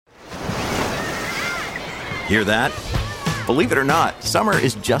Hear that? Believe it or not, summer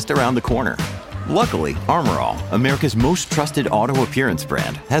is just around the corner. Luckily, Armor All, America's most trusted auto appearance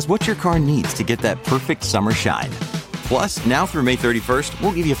brand, has what your car needs to get that perfect summer shine. Plus, now through May 31st,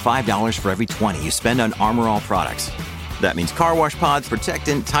 we'll give you $5 for every $20 you spend on Armor All products. That means car wash pods,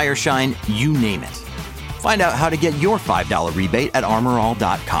 protectant, tire shine, you name it. Find out how to get your $5 rebate at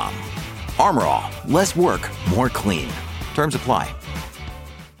armorall.com. Armor All, less work, more clean. Terms apply.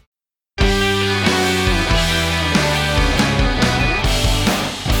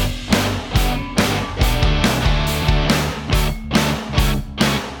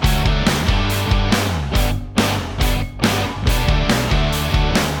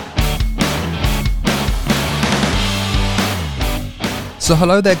 So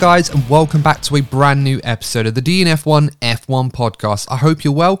hello there guys, and welcome back to a brand new episode of the DNF1 F1 podcast. I hope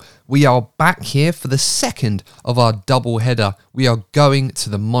you're well. We are back here for the second of our double header. We are going to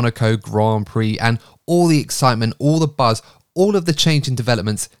the Monaco Grand Prix, and all the excitement, all the buzz, all of the change in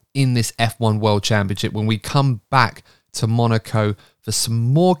developments in this F1 World Championship when we come back to Monaco for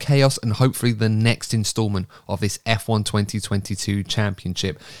some more chaos and hopefully the next installment of this F1 2022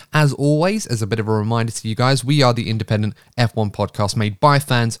 Championship. As always, as a bit of a reminder to you guys, we are the independent F1 podcast made by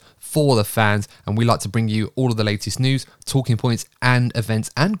fans for the fans, and we like to bring you all of the latest news, talking points and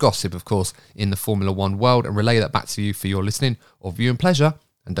events and gossip, of course, in the Formula One world, and relay that back to you for your listening or viewing pleasure.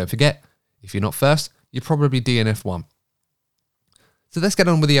 And don't forget, if you're not first, you're probably DNF1. So let's get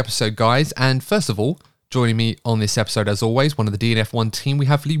on with the episode, guys, and first of all, joining me on this episode, as always, one of the DNF1 team, we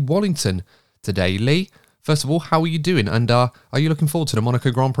have Lee Wallington today. Lee, first of all, how are you doing? And are you looking forward to the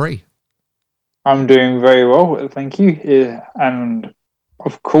Monaco Grand Prix? I'm doing very well, thank you. Yeah, and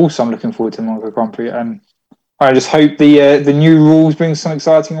of course, I'm looking forward to the Monaco Grand Prix. And I just hope the new rules bring some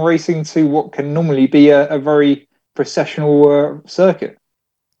exciting racing to what can normally be a very processional circuit.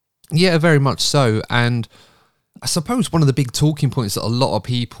 Yeah, very much so. And I suppose one of the big talking points that a lot of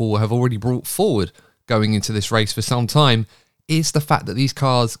people have already brought forward going into this race for some time is the fact that these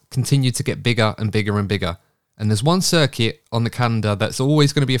cars continue to get bigger and bigger and bigger. And there's one circuit on the calendar that's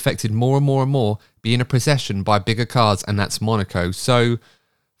always going to be affected more and more and more, being a procession by bigger cars, and that's Monaco. So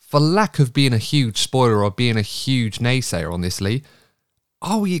for lack of being a huge spoiler or being a huge naysayer on this, Lee,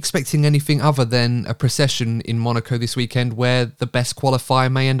 are we expecting anything other than a procession in Monaco this weekend where the best qualifier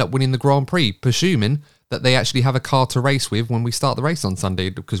may end up winning the Grand Prix, presuming that they actually have a car to race with when we start the race on Sunday,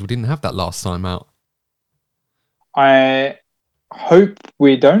 because we didn't have that last time out? I hope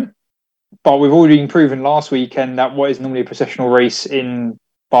we don't, but we've already been proven last weekend that what is normally a processional race in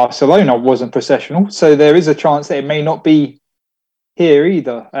Barcelona wasn't processional. So there is a chance that it may not be here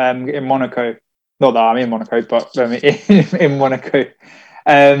either, in Monaco. Not that I'm in Monaco, but in Monaco.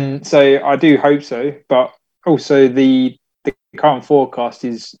 So I do hope so. But also the current forecast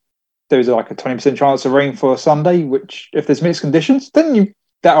is there's like a 20% chance of rain for Sunday, which if there's mixed conditions, then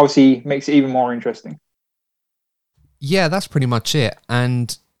that obviously makes it even more interesting. Yeah, that's pretty much it.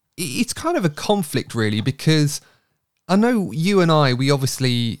 And it's kind of a conflict, really, because I know you and I, we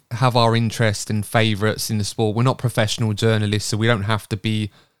obviously have our interest and favourites in the sport. We're not professional journalists, so we don't have to be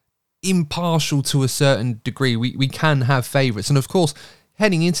impartial to a certain degree. We can have favourites. And of course,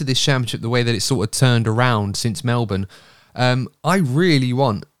 heading into this championship, the way that it's sort of turned around since Melbourne, I really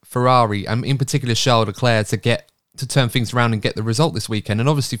want Ferrari, and in particular Charles Leclerc, to turn things around and get the result this weekend. And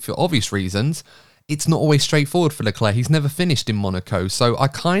obviously, for obvious reasons, it's not always straightforward for Leclerc. He's never finished in Monaco. So I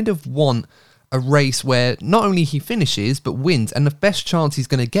kind of want a race where not only he finishes, but wins. And the best chance he's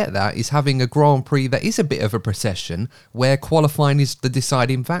going to get that is having a Grand Prix that is a bit of a procession, where qualifying is the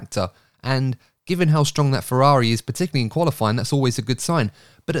deciding factor. And given how strong that Ferrari is, particularly in qualifying, that's always a good sign.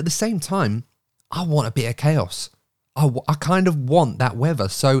 But at the same time, I want a bit of chaos. I kind of want that weather.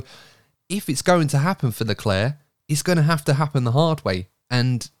 So if it's going to happen for Leclerc, it's going to happen the hard way.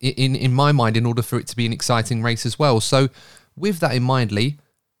 And in my mind, in order for it to be an exciting race as well. So with that in mind, Lee,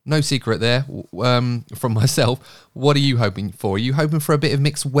 no secret there from myself, what are you hoping for? Are you hoping for a bit of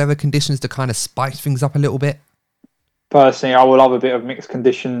mixed weather conditions to kind of spice things up a little bit? Personally, I would love a bit of mixed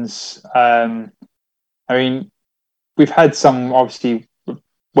conditions. I mean, we've had some, obviously,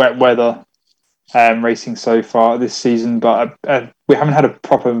 wet weather racing so far this season, but we haven't had a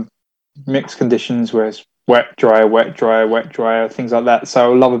proper mixed conditions where it's wet, dry, wet, dry, wet, dry, things like that. So I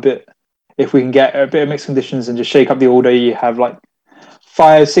would love a bit, if we can get a bit of mixed conditions and just shake up the order. You have like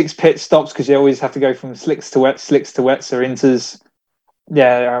 5-6 pit stops, because you always have to go from slicks to wets. So inters,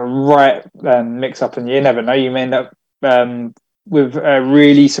 right, mix up, and you never know. You may end up with a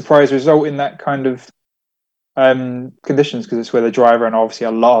really surprise result in that kind of conditions, because it's where the driver and obviously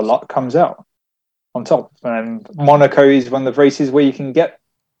a lot comes out on top. And Monaco is one of the races where you can get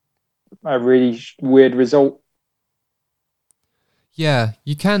a really weird result Yeah,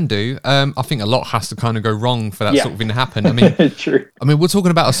 you can do. I think a lot has to kind of go wrong for that sort of thing to happen. I mean, True. I mean, we're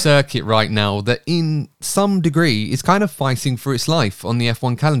talking about a circuit right now that, in some degree, is kind of fighting for its life on the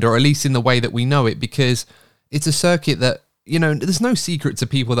F1 calendar, or at least in the way that we know it, because it's a circuit that, you know, there's no secret to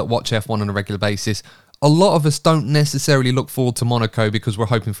people that watch F1 on a regular basis. A lot of us don't necessarily look forward to Monaco because we're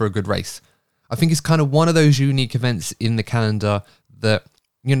hoping for a good race. I think it's kind of one of those unique events in the calendar that,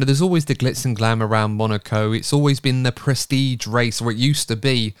 you know, there's always the glitz and glam around Monaco. It's always been the prestige race, or it used to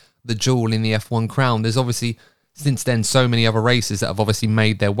be the jewel in the F1 crown. There's obviously, since then, so many other races that have obviously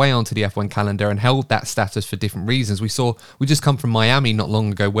made their way onto the F1 calendar and held that status for different reasons. We just come from Miami not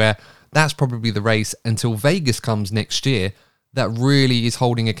long ago, where that's probably the race until Vegas comes next year that really is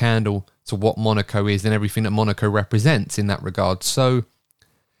holding a candle to what Monaco is and everything that Monaco represents in that regard. So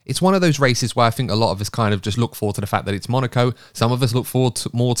it's one of those races where I think a lot of us kind of just look forward to the fact that it's Monaco. Some of us look forward to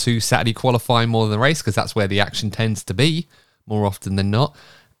more to Saturday qualifying more than the race, because that's where the action tends to be more often than not.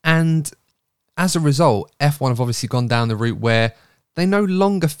 And as a result, F1 have obviously gone down the route where they no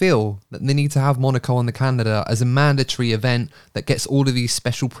longer feel that they need to have Monaco on the calendar as a mandatory event that gets all of these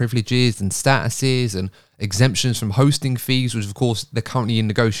special privileges and statuses and exemptions from hosting fees, which of course they're currently in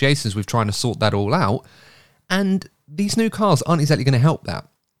negotiations with, trying to sort that all out. And these new cars aren't exactly going to help that.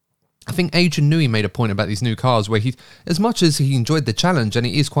 I think Adrian Newey made a point about these new cars where he, as much as he enjoyed the challenge, and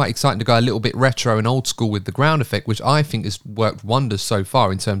it is quite exciting to go a little bit retro and old school with the ground effect, which I think has worked wonders so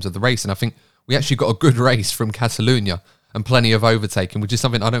far in terms of the race. And I think we actually got a good race from Catalonia and plenty of overtaking, which is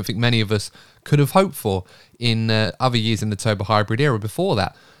something I don't think many of us could have hoped for in other years in the turbo hybrid era before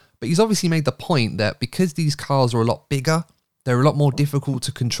that. But he's obviously made the point that because these cars are a lot bigger, they're a lot more difficult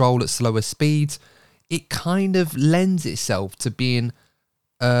to control at slower speeds, it kind of lends itself to being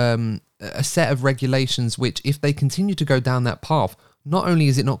a set of regulations which, if they continue to go down that path, not only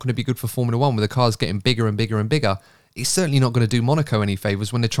is it not going to be good for Formula One with the cars getting bigger and bigger and bigger, it's certainly not going to do Monaco any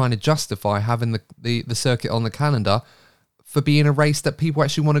favours when they're trying to justify having the circuit on the calendar for being a race that people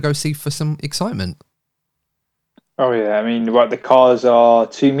actually want to go see for some excitement. Oh yeah, I mean, the cars are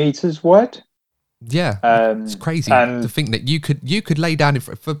 2 meters wide. Yeah, it's crazy to think that you could lay down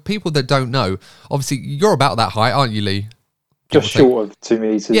for people that don't know. Obviously, you're about that height, aren't you, Lee? Just short of 2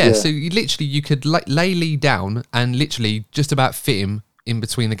 meters. Yeah, so you could lay Lee down and literally just about fit him in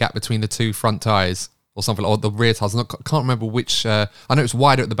between the gap between the two front tyres or something, or the rear tyres. I can't remember which. I know it's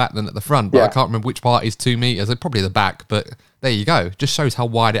wider at the back than at the front, but I can't remember which part is 2 meters. Probably the back, but there you go. Just shows how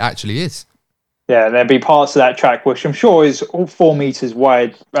wide it actually is. Yeah, there'd be parts of that track which I'm sure is all 4 meters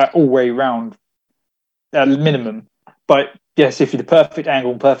wide all the way round at minimum. But yes, if you're the perfect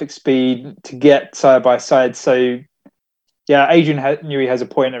angle and perfect speed to get side by side. So yeah, Adrian Newey has a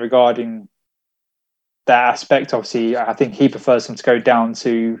point regarding that aspect. Obviously, I think he prefers them to go down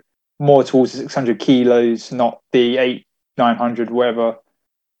to more towards the 600 kilos, not the 900, whatever.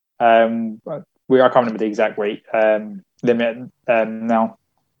 I can't remember the exact weight limit now.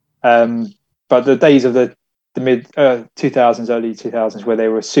 But the days of the mid 2000s, early 2000s, where they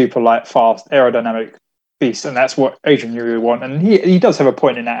were super light, fast, aerodynamic beasts, and that's what Adrian Newey would want. And he does have a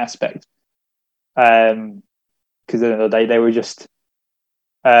point in that aspect. Because at the end of the day, they were just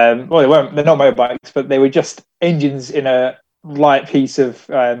they're not motorbikes, but they were just engines in a light piece of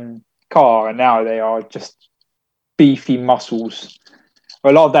car, and now they are just beefy muscles.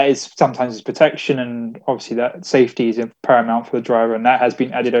 A lot of that is sometimes protection, and obviously that safety is paramount for the driver, and that has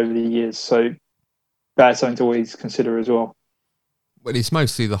been added over the years. So that's something to always consider as well. Well, it's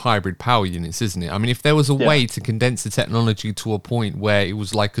mostly the hybrid power units, isn't it? I mean, if there was a way to condense the technology to a point where it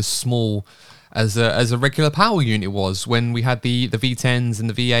was like as small as a regular power unit was when we had the V10s and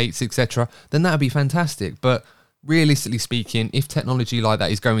the V8s, etc., then that would be fantastic. But realistically speaking, if technology like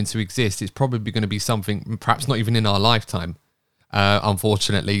that is going to exist, it's probably going to be something perhaps not even in our lifetime,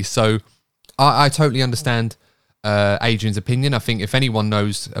 unfortunately. So I totally understand Adrian's opinion. I think if anyone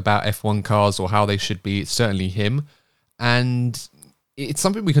knows about F1 cars or how they should be, it's certainly him. And it's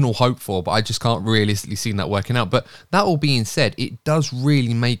something we can all hope for, but I just can't realistically see that working out. But that all being said, it does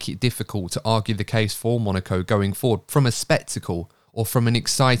really make it difficult to argue the case for Monaco going forward from a spectacle or from an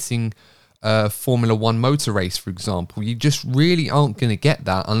exciting Formula One motor race, for example. You just really aren't going to get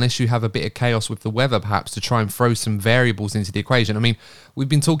that unless you have a bit of chaos with the weather, perhaps, to try and throw some variables into the equation. I mean, we've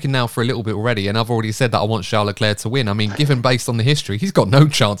been talking now for a little bit already, and I've already said that I want Charles Leclerc to win. I mean, given based on the history, he's got no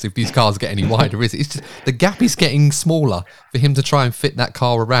chance if these cars get any wider, is it? It's just the gap is getting smaller for him to try and fit that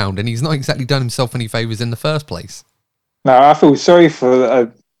car around, and he's not exactly done himself any favours in the first place. No, I feel sorry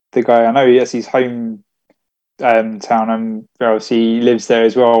for the guy. I know yes, he's home town, and obviously he lives there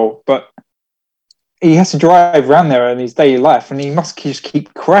as well, but he has to drive around there in his daily life, and he must just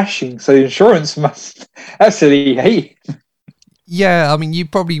keep crashing. So the insurance must absolutely hate him. Yeah, I mean, you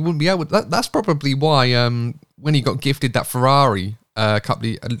probably wouldn't be able. That's probably why when he got gifted that Ferrari I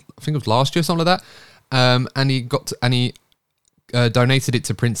think it was last year, something like that, and he donated it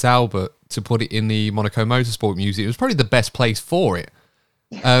to Prince Albert to put it in the Monaco Motorsport Museum. It was probably the best place for it.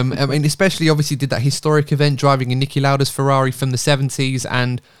 I mean, especially obviously did that historic event driving in Niki Lauda's Ferrari from the 70s,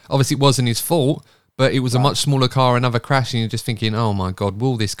 and obviously it wasn't his fault, but it was a much smaller car, another crash, and you're just thinking, oh my God,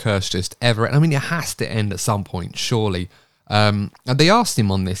 will this curse just ever end? I mean, it has to end at some point, surely. And they asked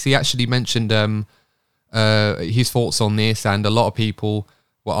him on this. He actually mentioned his thoughts on this, and a lot of people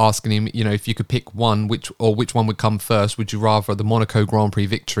were asking him, you know, if you could pick one, which one would come first? Would you rather the Monaco Grand Prix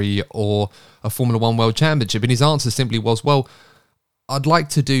victory or a Formula One World Championship? And his answer simply was, well, I'd like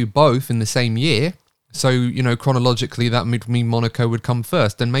to do both in the same year. So, you know, chronologically, that would mean Monaco would come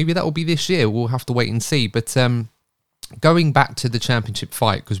first. And maybe that will be this year. We'll have to wait and see. But going back to the championship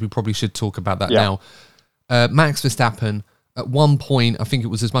fight, because we probably should talk about that now. Max Verstappen, at one point, I think it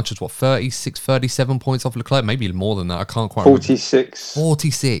was as much as, 37 points off Leclerc? Maybe more than that. I can't quite 46. remember.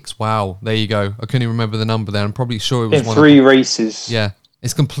 46. Wow. There you go. I couldn't even remember the number there. I'm probably sure it was in 3 races. Yeah.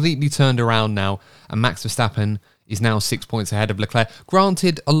 It's completely turned around now. And Max Verstappen is now 6 points ahead of Leclerc.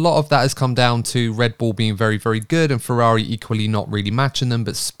 Granted, a lot of that has come down to Red Bull being very, very good and Ferrari equally not really matching them.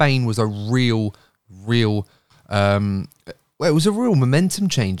 But Spain was a real, it was a real momentum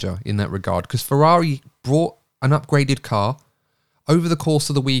changer in that regard, because Ferrari brought an upgraded car over the course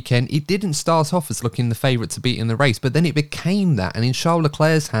of the weekend. It didn't start off as looking the favourite to beat in the race, but then it became that. And in Charles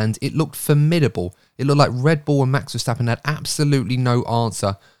Leclerc's hands, it looked formidable. It looked like Red Bull and Max Verstappen had absolutely no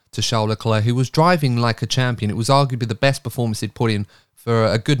answer to Charles Leclerc, who was driving like a champion. It was arguably the best performance he'd put in for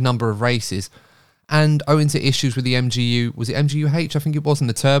a good number of races. And owing to issues with the MGU, was it MGU-H? I think it was, in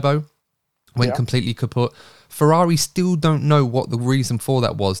the turbo, went completely kaput. Ferrari still don't know what the reason for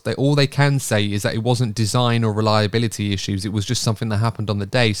that was. All they can say is that it wasn't design or reliability issues. It was just something that happened on the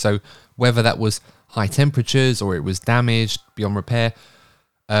day. So whether that was high temperatures or it was damaged beyond repair,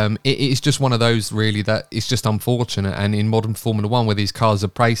 it's just one of those, really, that it's just unfortunate. And in modern Formula One, where these cars are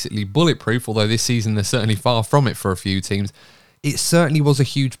basically bulletproof, although this season they're certainly far from it for a few teams, it certainly was a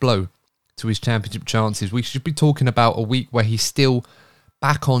huge blow to his championship chances. We should be talking about a week where he's still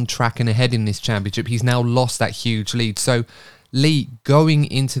back on track and ahead in this championship. He's now lost that huge lead. So, Lee, going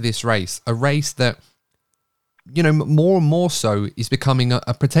into this race, a race that, you know, more and more so is becoming a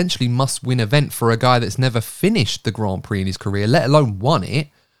potentially must-win event for a guy that's never finished the Grand Prix in his career, let alone won it.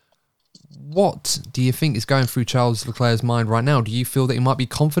 What do you think is going through Charles Leclerc's mind right now? Do you feel that he might be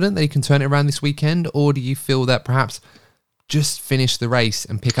confident that he can turn it around this weekend, or do you feel that perhaps just finish the race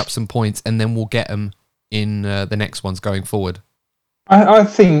and pick up some points and then we'll get him in the next ones going forward? I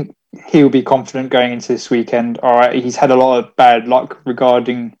think he'll be confident going into this weekend. All right, he's had a lot of bad luck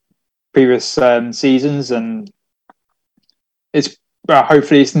regarding previous seasons, and it's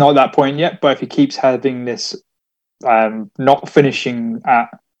hopefully it's not that point yet. But if he keeps having this not finishing at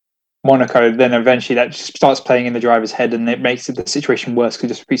Monaco, then eventually that just starts playing in the driver's head, and it makes the situation worse because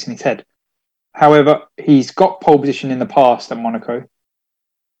it just repeats in his head. However, he's got pole position in the past at Monaco,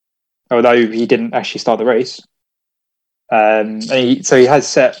 although he didn't actually start the race. So he has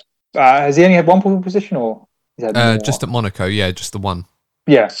set. Has he only had one pole position, or just at Monaco? Yeah, just the one.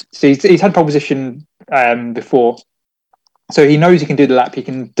 Yeah, so he's had pole position before, so he knows he can do the lap. He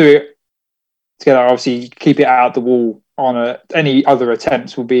can do it together. Obviously, keep it out the wall on any other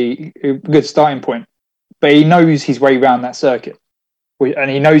attempts will be a good starting point. But he knows his way around that circuit, and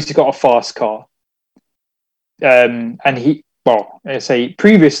he knows he's got a fast car. And I say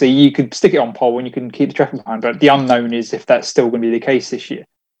previously you could stick it on pole and you can keep the traffic behind, but the unknown is if that's still going to be the case this year.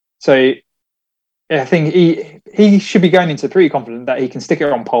 So I think he should be going into pretty confident that he can stick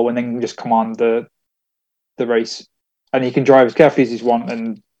it on pole and then just command the race, and he can drive as carefully as he wants,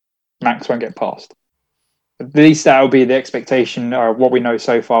 and Max won't get past. At least that will be the expectation, or what we know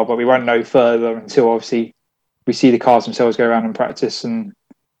so far, but we won't know further until obviously we see the cars themselves go around and practice, and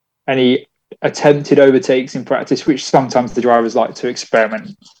any attempted overtakes in practice, which sometimes the drivers like to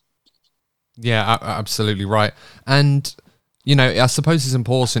experiment. Yeah, absolutely right. And, you know, I suppose it's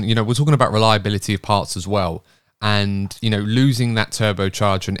important, you know, we're talking about reliability of parts as well. And, you know, losing that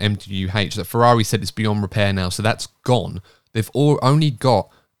turbocharger and MGU-H, that Ferrari said it's beyond repair now, so that's gone. They've only got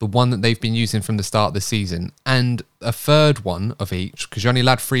the one that they've been using from the start of the season, and a third one of each, because you only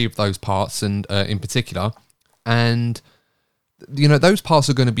allowed 3 of those parts, and in particular, and you know, those parts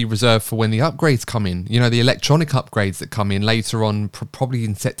are going to be reserved for when the upgrades come in. You know, the electronic upgrades that come in later on, probably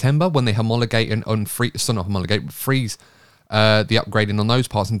in September, when they homologate and freeze the upgrading on those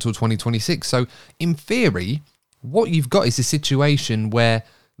parts until 2026. So, in theory, what you've got is a situation where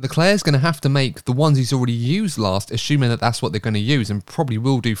Leclerc's going to have to make the ones he's already used last, assuming that that's what they're going to use, and probably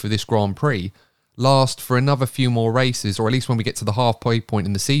will do for this Grand Prix, last for another few more races, or at least when we get to the halfway point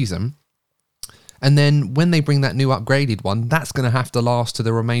in the season. And then when they bring that new upgraded one, that's going to have to last to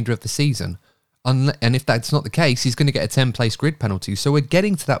the remainder of the season. And if that's not the case, he's going to get a 10-place grid penalty. So we're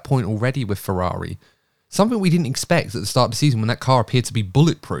getting to that point already with Ferrari. Something we didn't expect at the start of the season when that car appeared to be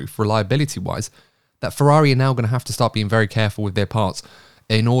bulletproof, reliability-wise, that Ferrari are now going to have to start being very careful with their parts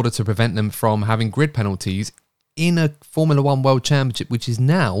in order to prevent them from having grid penalties in a Formula One World Championship, which is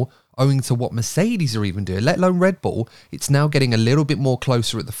now, owing to what Mercedes are even doing, let alone Red Bull, it's now getting a little bit more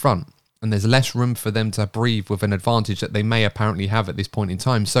closer at the front. And there's less room for them to breathe with an advantage that they may apparently have at this point in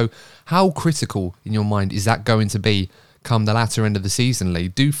time. So how critical, in your mind, is that going to be come the latter end of the season, Lee?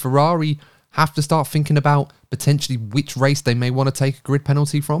 Do Ferrari have to start thinking about potentially which race they may want to take a grid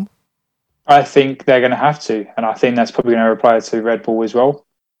penalty from? I think they're going to have to, and I think that's probably going to apply to Red Bull as well.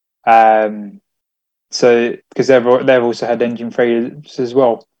 So because they've also had engine failures as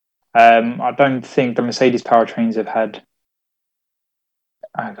well. I don't think the Mercedes powertrains have had.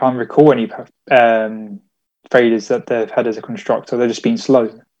 I can't recall any failures that they've had as a constructor. They've just been slow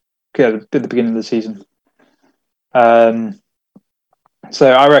at the beginning of the season. So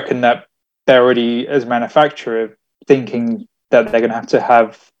I reckon that they're already, as a manufacturer, thinking that they're going to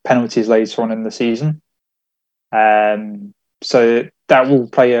have penalties later on in the season. So that will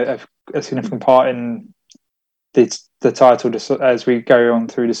play a significant part in the title as we go on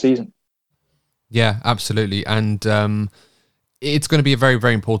through the season. Yeah, absolutely. And it's going to be a very,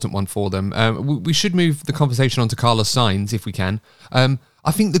 very important one for them. We should move the conversation on to Carlos Sainz if we can.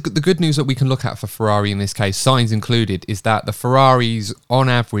 I think the good news that we can look at for Ferrari in this case, Sainz included, is that the Ferraris on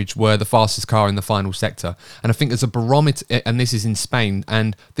average were the fastest car in the final sector. And I think as a barometer, and this is in Spain,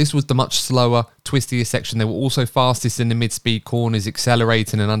 and this was the much slower, twistier section. They were also fastest in the mid-speed corners,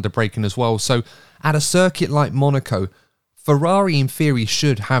 accelerating and under-braking as well. So at a circuit like Monaco, Ferrari in theory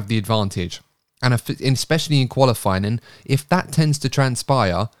should have the advantage. And especially in qualifying, and if that tends to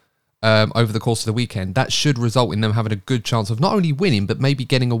transpire over the course of the weekend, that should result in them having a good chance of not only winning, but maybe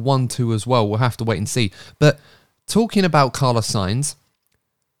getting a 1-2 as well. We'll have to wait and see. But talking about Carlos Sainz,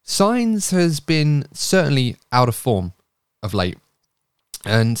 Sainz has been certainly out of form of late.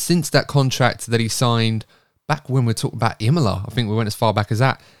 And since that contract that he signed back when we were talking about Imola, I think we went as far back as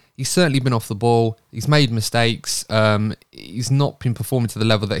that, he's certainly been off the ball. He's made mistakes. He's not been performing to the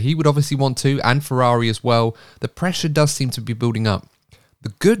level that he would obviously want to, and Ferrari as well. The pressure does seem to be building up.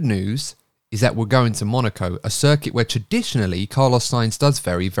 The good news is that we're going to Monaco, a circuit where traditionally Carlos Sainz does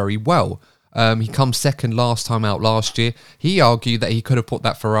very, very well. He comes second last time out last year. He argued that he could have put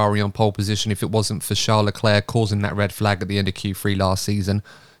that Ferrari on pole position if it wasn't for Charles Leclerc causing that red flag at the end of Q3 last season.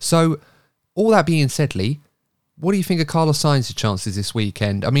 So, all that being said, Lee, what do you think of Carlos Sainz's chances this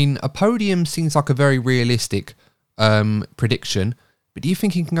weekend? I mean, a podium seems like a very realistic prediction, but do you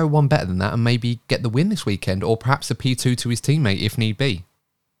think he can go one better than that and maybe get the win this weekend, or perhaps a P2 to his teammate if need be?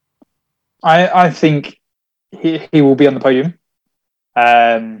 I think he will be on the podium.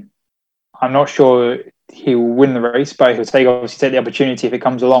 I'm not sure he will win the race, but he'll obviously take the opportunity if it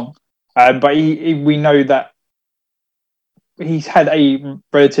comes along. But we know that he's had a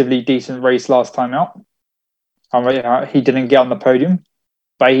relatively decent race last time out. He didn't get on the podium,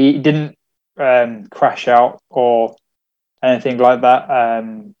 but he didn't crash out or anything like that.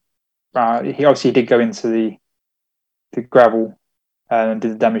 He obviously did go into the gravel and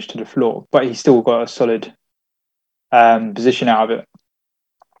did the damage to the floor, but he still got a solid position out of it.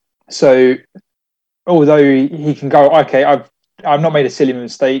 So, although he can go, okay, I've not made a silly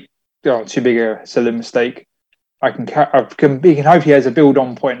mistake, too big a silly mistake. He can hope he has a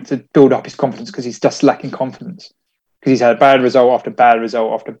build-on point to build up his confidence, because he's just lacking confidence because he's had bad result after bad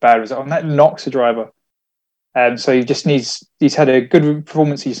result after bad result, and that knocks a driver. So he's had a good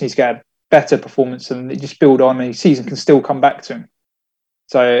performance. He just needs to get a better performance and just build on, and his season can still come back to him.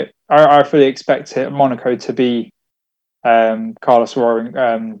 So I fully expect Monaco to be Carlos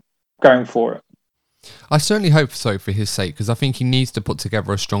Sainz going for it. I certainly hope so for his sake, because I think he needs to put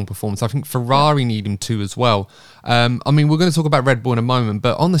together a strong performance. I think Ferrari need him to as well. I mean, we're going to talk about Red Bull in a moment,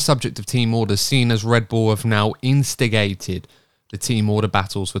 but on the subject of team orders, seeing as Red Bull have now instigated the team order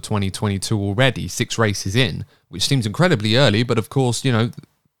battles for 2022 already, 6 races in, which seems incredibly early, but of course,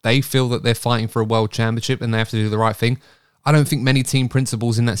 they feel that they're fighting for a world championship and they have to do the right thing. I don't think many team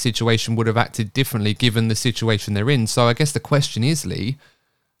principals in that situation would have acted differently given the situation they're in. So I guess the question is, Lee,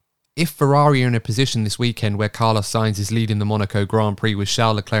 if Ferrari are in a position this weekend where Carlos Sainz is leading the Monaco Grand Prix with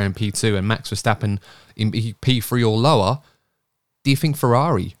Charles Leclerc in P2 and Max Verstappen in P3 or lower, do you think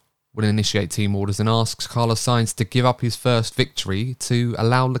Ferrari will initiate team orders and asks Carlos Sainz to give up his first victory to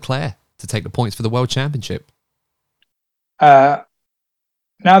allow Leclerc to take the points for the World Championship. Now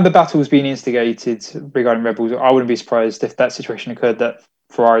the battle's been instigated regarding Red Bulls, I wouldn't be surprised if that situation occurred that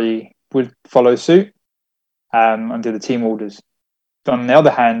Ferrari would follow suit and do the team orders. But on the other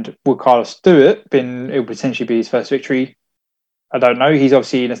hand, would Carlos do it? It would potentially be his first victory. I don't know. He's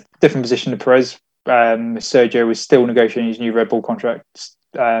obviously in a different position to Perez. Sergio was still negotiating his new Red Bull contract.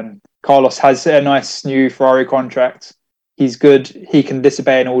 Carlos has a nice new Ferrari contract. He's good. He can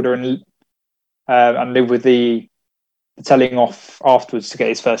disobey an order and live with the telling off afterwards to get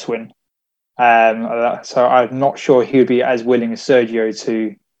his first win. So I'm not sure he would be as willing as Sergio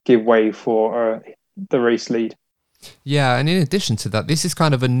to give way for the race lead. Yeah, and in addition to that, this is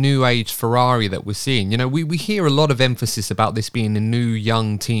kind of a new age Ferrari that we're seeing. You know, we hear a lot of emphasis about this being a new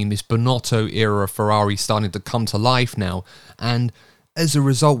young team, this Bonotto era of Ferrari starting to come to life now. And as a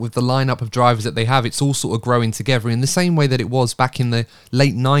result, with the lineup of drivers that they have, it's all sort of growing together in the same way that it was back in the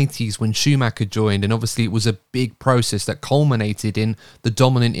late 90s when Schumacher joined. And obviously it was a big process that culminated in the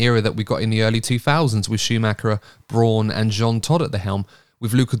dominant era that we got in the early 2000s with Schumacher, Brawn and Jean Todt at the helm,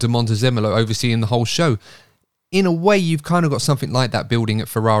 with Luca de Montezemolo overseeing the whole show. In a way, you've kind of got something like that building at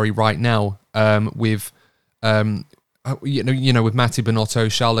Ferrari right now, with with Mattia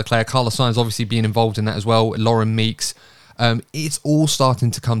Binotto, Charles Leclerc, Carlos Sainz obviously being involved in that as well, Lauren Meeks. It's all starting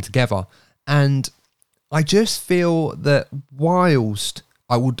to come together, and I just feel that whilst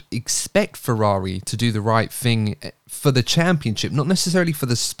I would expect Ferrari to do the right thing for the championship, not necessarily for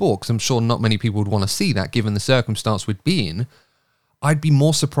the sport, because I'm sure not many people would want to see that given the circumstance we'd be in, I'd be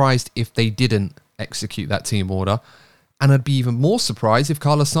more surprised if they didn't execute that team order, and I'd be even more surprised if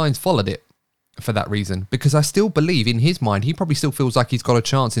Carlos Sainz followed it for that reason, because I still believe in his mind he probably still feels like he's got a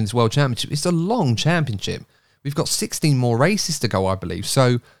chance in this World Championship. It's a long championship. We've got 16 more races to go, I believe,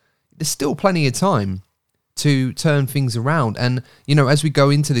 so there's still plenty of time to turn things around. And you know, as we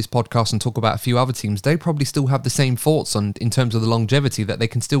go into this podcast and talk about a few other teams, they probably still have the same thoughts on in terms of the longevity, that they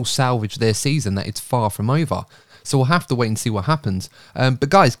can still salvage their season, that it's far from over. So we'll have to wait and see what happens. But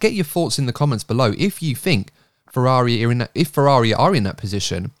guys, get your thoughts in the comments below. If you think Ferrari are in that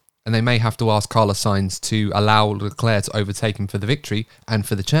position, and they may have to ask Carlos Sainz to allow Leclerc to overtake him for the victory and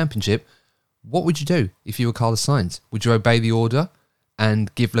for the championship, what would you do if you were Carlos Sainz? Would you obey the order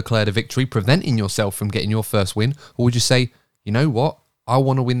and give Leclerc the victory, preventing yourself from getting your first win? Or would you say, you know what? I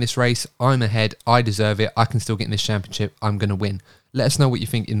want to win this race. I'm ahead. I deserve it. I can still get in this championship. I'm going to win. Let us know what you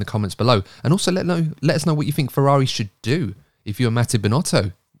think in the comments below. And also let us know what you think Ferrari should do if you're Mattia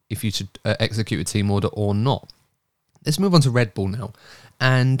Binotto, if you should execute a team order or not. Let's move on to Red Bull now.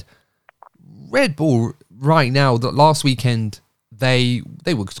 And Red Bull right now, the last weekend, they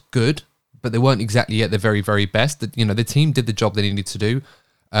were good, but they weren't exactly at their very, very best. The team did the job they needed to do.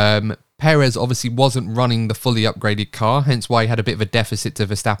 Perez obviously wasn't running the fully upgraded car, hence why he had a bit of a deficit to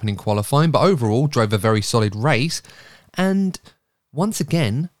Verstappen in qualifying, but overall drove a very solid race. And once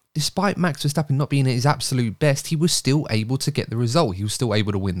again, despite Max Verstappen not being at his absolute best, he was still able to get the result. He was still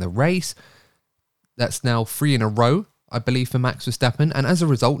able to win the race. That's now 3 in a row, I believe, for Max Verstappen. And as a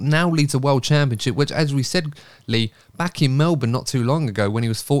result, now leads a world championship, which, as we said, Lee, back in Melbourne not too long ago, when he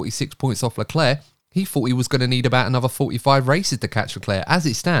was 46 points off Leclerc, he thought he was going to need about another 45 races to catch Leclerc. As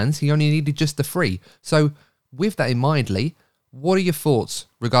it stands, he only needed just the 3. So, with that in mind, Lee, what are your thoughts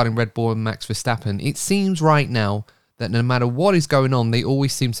regarding Red Bull and Max Verstappen? It seems right now that no matter what is going on, they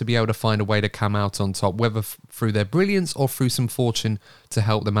always seem to be able to find a way to come out on top, whether through their brilliance or through some fortune to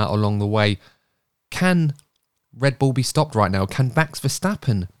help them out along the way. Can Red Bull be stopped right now? Can Max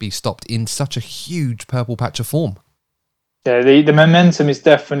Verstappen be stopped in such a huge purple patch of form? Yeah, the momentum is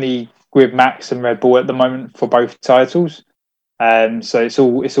definitely with Max and Red Bull at the moment for both titles. So it's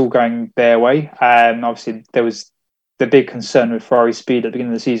all going their way. Obviously, there was the big concern with Ferrari's speed at the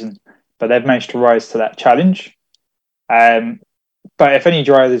beginning of the season, but they've managed to rise to that challenge. But if any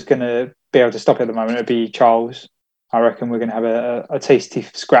driver is going to be able to stop it at the moment, it'd be Charles. I reckon we're going to have a tasty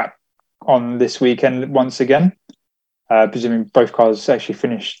scrap on this weekend once again, presuming both cars actually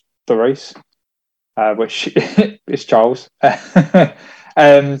finished the race, which is Charles.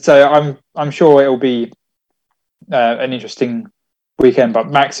 So I'm sure it'll be an interesting weekend, but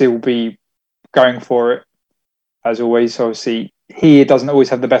Maxi will be going for it as always. So obviously, he doesn't always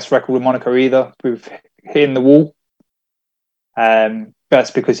have the best record with Monaco either, with hitting the wall.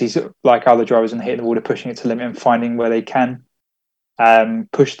 That's because he's like other drivers and hitting the wall, to pushing it to the limit and finding where they can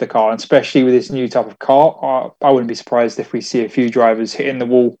push the car. And especially with this new type of car, I wouldn't be surprised if we see a few drivers hitting the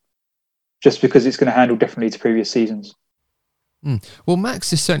wall, just because it's going to handle differently to previous seasons. Well,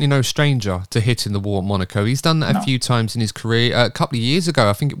 Max is certainly no stranger to hitting the wall at Monaco. He's done that a few times in his career. A couple of years ago,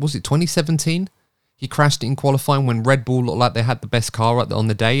 I think it was 2017. He crashed it in qualifying when Red Bull looked like they had the best car on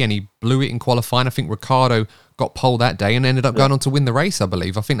the day, and he blew it in qualifying. I think Ricciardo got pole that day and ended up going on to win the race, I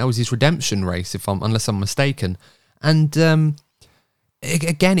believe. I think that was his redemption race, unless I'm mistaken. And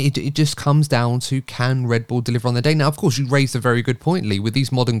again, it just comes down to, can Red Bull deliver on the day? Now, of course, you raised a very good point, Lee. With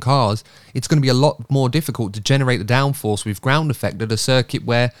these modern cars, it's going to be a lot more difficult to generate the downforce with ground effect at a circuit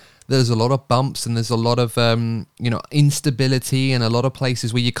where there's a lot of bumps and there's a lot of instability and a lot of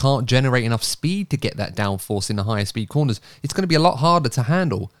places where you can't generate enough speed to get that downforce in the higher speed corners. It's going to be a lot harder to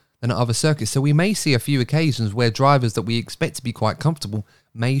handle than at other circuits. So we may see a few occasions where drivers that we expect to be quite comfortable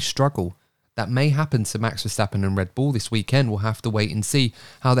may struggle. That may happen to Max Verstappen and Red Bull this weekend. We'll have to wait and see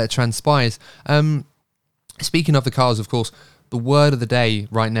how that transpires. Speaking of the cars, of course, the word of the day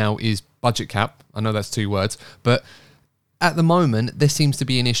right now is budget cap. I know that's 2 words, but at the moment, there seems to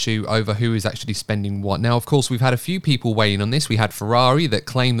be an issue over who is actually spending what. Now, of course, we've had a few people weigh in on this. We had Ferrari that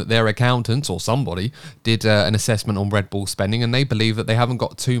claimed that their accountants, or somebody, did an assessment on Red Bull spending, and they believe that they haven't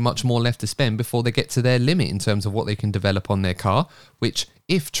got too much more left to spend before they get to their limit in terms of what they can develop on their car, which,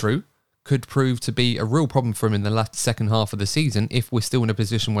 if true, could prove to be a real problem for him in the second half of the season if we're still in a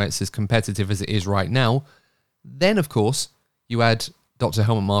position where it's as competitive as it is right now. Then, of course, you add Dr.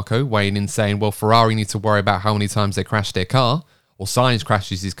 Helmut Marko weighing in saying, well, Ferrari need to worry about how many times they crash their car, or Sainz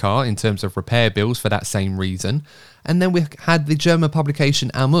crashes his car in terms of repair bills for that same reason. And then we had the German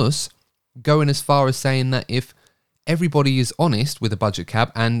publication Amus going as far as saying that if everybody is honest with a budget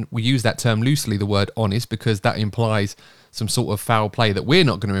cap, and we use that term loosely, the word honest, because that implies some sort of foul play that we're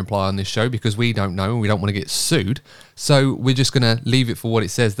not going to imply on this show because we don't know and we don't want to get sued. So we're just going to leave it for what it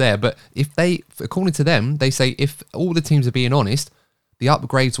says there. But if they, according to them, they say if all the teams are being honest, the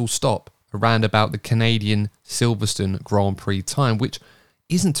upgrades will stop around about the Canadian Silverstone Grand Prix time, which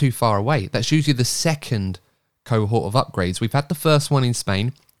isn't too far away. That's usually the second cohort of upgrades. We've had the first one in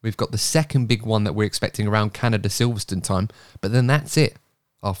Spain. We've got the second big one that we're expecting around Canada Silverstone time. But then that's it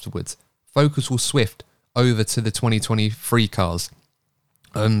afterwards. Focus will shift over to the 2023 cars,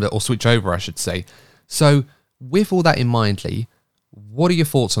 or switch over, I should say. So with all that in mind, Lee, what are your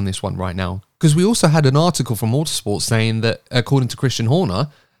thoughts on this one right now? Because we also had an article from Motorsport saying that, according to Christian Horner,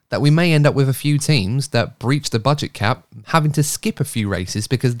 that we may end up with a few teams that breach the budget cap having to skip a few races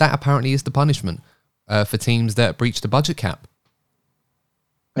because that apparently is the punishment for teams that breach the budget cap.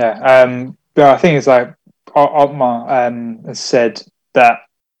 Yeah, but I think it's like Otmar has said that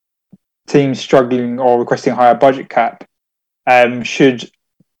teams struggling or requesting a higher budget cap should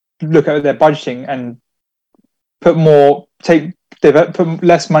look at their budgeting and put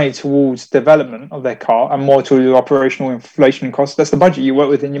less money towards development of their car and more to the operational inflation costs. That's the budget you work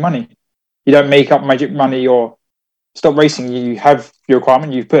within your money. You don't make up magic money or stop racing. You have your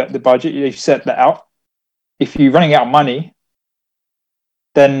requirement, you've put the budget, you've set that out. If you're running out of money,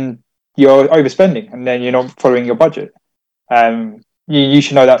 then you're overspending and then you're not following your budget. You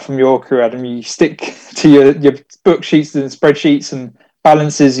should know that from your career, Adam. You stick to your book sheets and spreadsheets and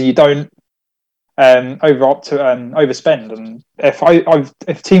balances. You don't overspend. And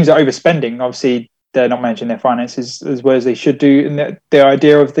if teams are overspending, obviously they're not managing their finances as well as they should do. And the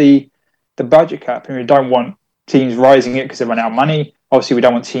idea of the budget cap, and we don't want teams rising it because they run out of money. Obviously, we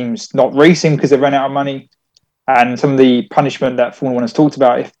don't want teams not racing because they run out of money. And some of the punishment that Formula One has talked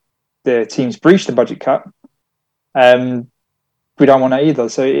about, if the teams breach the budget cap, we don't want that either.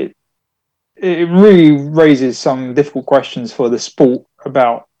 So it really raises some difficult questions for the sport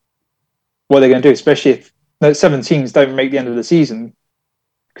about what they're going to do, especially if the 7 teams don't make the end of the season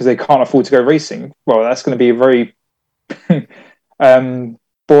because they can't afford to go racing. Well, that's going to be a very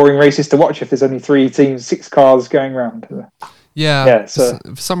boring races to watch if there's only 3 teams, 6 cars going around. Yeah, so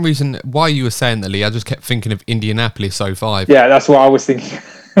for some reason, while you were saying that, Lee, I just kept thinking of Indianapolis 05. Yeah, that's what I was thinking.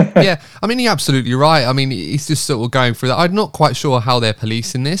 Yeah, I mean, you're absolutely right. I mean, it's just sort of going through that. I'm not quite sure how they're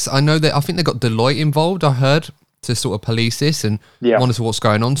policing this. I think they got Deloitte involved, I heard, to sort of police this and monitor what's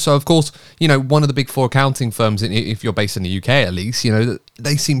going on. So, of course, one of the big 4 accounting firms, if you're based in the UK at least,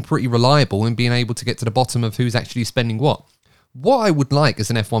 they seem pretty reliable in being able to get to the bottom of who's actually spending what. What I would like as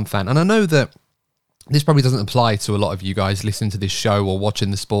an F1 fan, and I know that this probably doesn't apply to a lot of you guys listening to this show or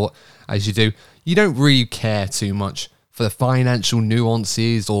watching the sport as you do, you don't really care too much for the financial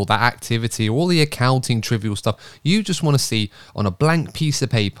nuances or that activity or all the accounting trivial stuff. You just want to see on a blank piece of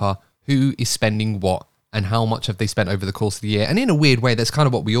paper who is spending what and how much have they spent over the course of the year. And in a weird way, that's kind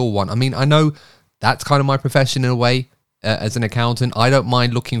of what we all want. I mean, I know that's kind of my profession in a way as an accountant. I don't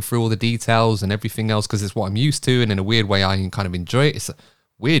mind looking through all the details and everything else because it's what I'm used to. And in a weird way, I can kind of enjoy it. It's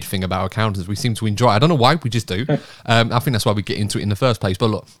weird thing about accountants. We seem to enjoy it. I don't know why, we just do. I think that's why we get into it in the first place. But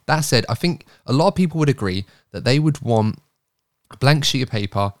look, that said, I think a lot of people would agree that they would want a blank sheet of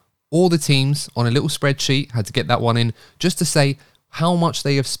paper, all the teams on a little spreadsheet, had to get that one in, just to say how much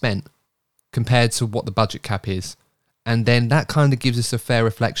they have spent compared to what the budget cap is. And then that kind of gives us a fair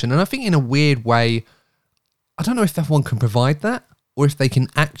reflection. And I think in a weird way, I don't know if everyone can provide that, or if they can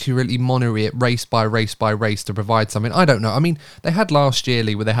accurately monitor it race by race by race to provide something. I don't know. I mean, they had last year,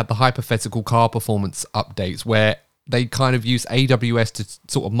 Lee, where they had the hypothetical car performance updates, where they kind of used AWS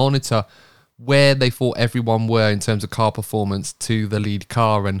to sort of monitor where they thought everyone were in terms of car performance to the lead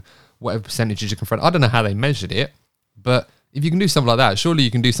car and whatever percentages you can find. I don't know how they measured it, but if you can do something like that, surely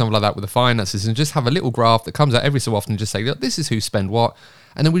you can do something like that with the finances and just have a little graph that comes out every so often and just say, look, this is who spend what,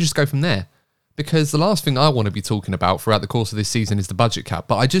 and then we just go from there. Because the last thing I want to be talking about throughout the course of this season is the budget cap,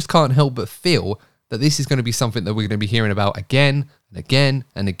 but I just can't help but feel that this is going to be something that we're going to be hearing about again and again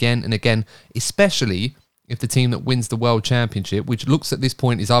and again and again, especially if the team that wins the World Championship, which looks at this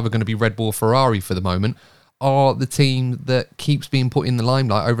point is either going to be Red Bull or Ferrari for the moment, are the team that keeps being put in the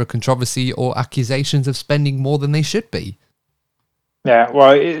limelight over controversy or accusations of spending more than they should be. Yeah,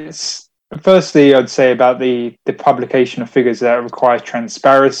 well, it's firstly, I'd say about the publication of figures that require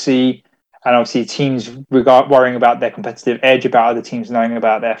transparency, and obviously teams worrying about their competitive edge, about other teams knowing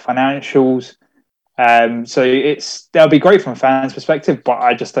about their financials. So that'll be great from a fan's perspective, but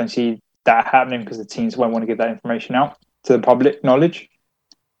I just don't see that happening because the teams won't want to give that information out to the public knowledge.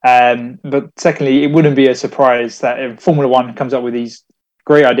 But secondly, it wouldn't be a surprise that if Formula One comes up with these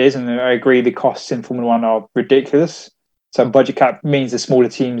great ideas, and I agree the costs in Formula One are ridiculous. So budget cap means the smaller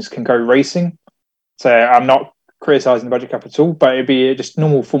teams can go racing. So I'm not criticising the budget cap at all, but it'd be just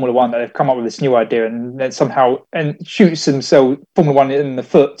normal Formula One that they've come up with this new idea and then somehow shoots themselves Formula One in the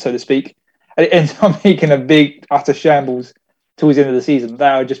foot, so to speak, and it ends up making a big utter shambles towards the end of the season.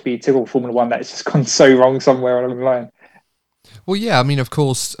 That would just be typical Formula One that it's just gone so wrong somewhere along the line. Well, yeah, I mean, of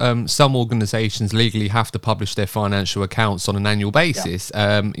course, some organisations legally have to publish their financial accounts on an annual basis.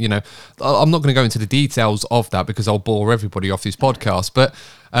 Yeah. I'm not going to go into the details of that because I'll bore everybody off this podcast, but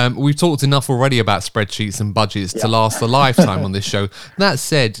we've talked enough already about spreadsheets and budgets to last a lifetime on this show. That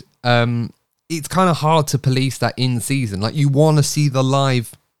said, it's kind of hard to police that in season. Like, you want to see the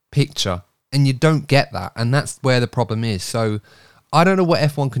live picture, and you don't get that, and that's where the problem is. So I don't know what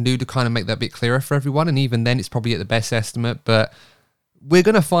F1 can do to kind of make that a bit clearer for everyone, and even then it's probably at the best estimate, but we're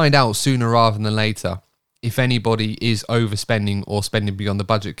going to find out sooner rather than later if anybody is overspending or spending beyond the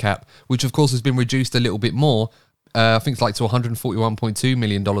budget cap, which of course has been reduced a little bit more. I think it's like to $141.2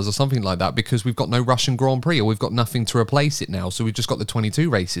 million or something like that, because we've got no Russian Grand Prix, or we've got nothing to replace it now, so we've just got the 22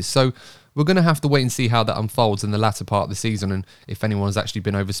 races. So we're going to have to wait and see how that unfolds in the latter part of the season, and if anyone's actually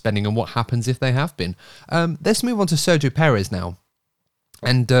been overspending and what happens if they have been. Let's move on to Sergio Perez now.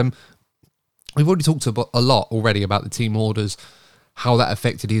 And we've already talked a lot already about the team orders, how that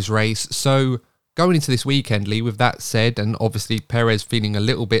affected his race. So going into this weekend, Lee, with that said, and obviously Perez feeling a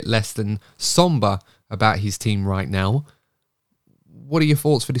little bit less than somber about his team right now, what are your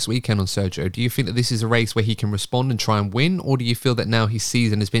thoughts for this weekend on Sergio? Do you think that this is a race where he can respond and try and win, or do you feel that now his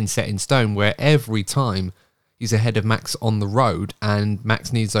season has been set in stone, where every time he's ahead of Max on the road and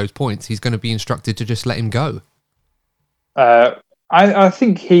Max needs those points, he's going to be instructed to just let him go? I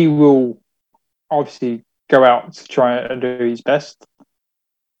think he will obviously go out to try and do his best,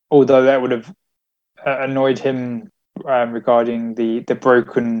 although that would have annoyed him regarding the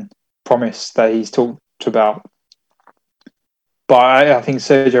broken promise that he's talked about. But I think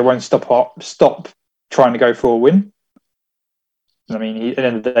Sergio won't stop trying to go for a win. I mean, at the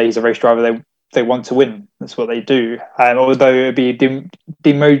end of the day, he's a race driver. They want to win. That's what they do. Although it would be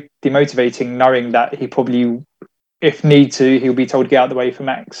demotivating knowing that he probably, if need to, he'll be told to get out of the way for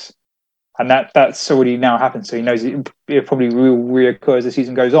Max. And that's already now happened. So he knows it probably will reoccur as the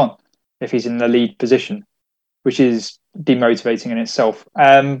season goes on if he's in the lead position, which is demotivating in itself.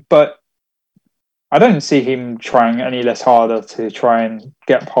 But I don't see him trying any less harder to try and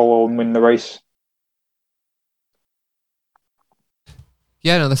get pole and win the race.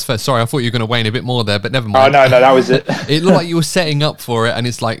 Yeah, no, that's fair. Sorry, I thought you were going to weigh in a bit more there, but never mind. Oh, no, that was it. It looked like you were setting up for it, and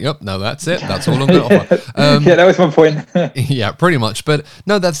it's like, yep, no, that's it. That's all I'm going to offer. Yeah, that was my point. Yeah, pretty much. But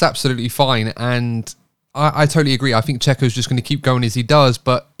no, that's absolutely fine. And I totally agree. I think Checo's just going to keep going as he does.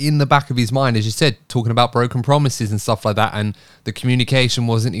 But in the back of his mind, as you said, talking about broken promises and stuff like that, and the communication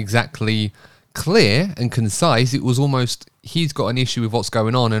wasn't exactly clear and concise. It was almost, he's got an issue with what's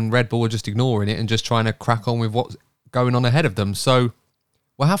going on, and Red Bull are just ignoring it and just trying to crack on with what's going on ahead of them. So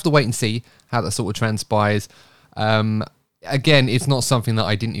we'll have to wait and see how that sort of transpires. Again, it's not something that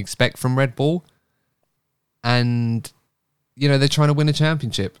I didn't expect from Red Bull. And they're trying to win a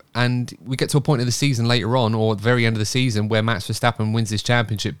championship. And we get to a point of the season later on, or at the very end of the season, where Max Verstappen wins this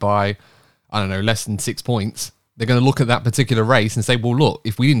championship by, I don't know, less than 6 points. They're going to look at that particular race and say, well, look,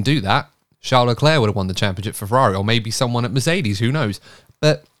 if we didn't do that, Charles Leclerc would have won the championship for Ferrari, or maybe someone at Mercedes, who knows.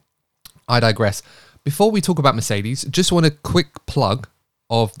 But I digress. Before we talk about Mercedes, just want a quick plug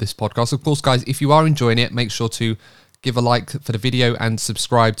of this podcast. Of course, guys, if you are enjoying it, make sure to give a like for the video and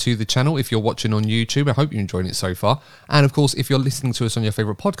subscribe to the channel if you're watching on YouTube. I hope you're enjoying it so far. And of course, if you're listening to us on your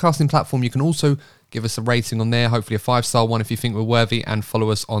favorite podcasting platform, you can also give us a rating on there, hopefully a 5-star one if you think we're worthy, and follow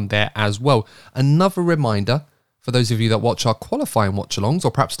us on there as well. Another reminder for those of you that watch our qualifying watch-alongs,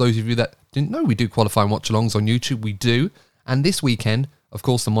 or perhaps those of you that didn't know we do qualifying watch-alongs on YouTube, we do. And this weekend, of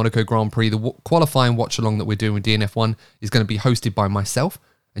course, the Monaco Grand Prix, the qualifying watch-along that we're doing with DNF1 is going to be hosted by myself.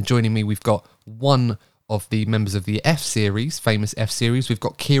 And joining me, we've got one of the members of the F-Series, famous F-Series. We've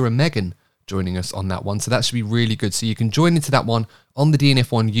got Kira Megan joining us on that one. So that should be really good. So you can join into that one on the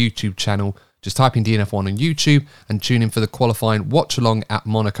DNF1 YouTube channel. Just type in DNF1 on YouTube and tune in for the qualifying watch-along at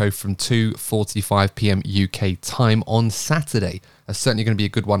Monaco from 2:45 p.m. UK time on Saturday. That's certainly going to be a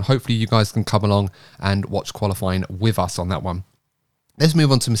good one. Hopefully you guys can come along and watch qualifying with us on that one. Let's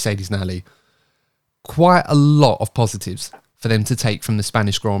move on to Mercedes now, Lee. Quite a lot of positives for them to take from the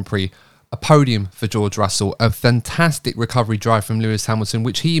Spanish Grand Prix. A podium for George Russell, a fantastic recovery drive from Lewis Hamilton,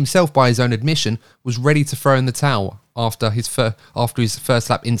 which he himself, by his own admission, was ready to throw in the towel after his first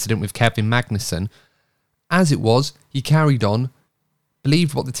lap incident with Kevin Magnussen. As it was, he carried on,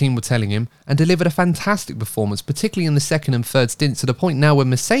 believed what the team were telling him, and delivered a fantastic performance, particularly in the second and third stints, to the point now where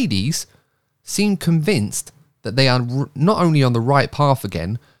Mercedes seemed convinced that they are not only on the right path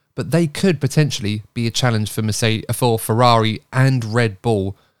again, but they could potentially be a challenge for Ferrari and Red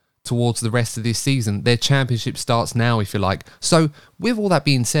Bull towards the rest of this season. Their championship starts now, if you like. So, with all that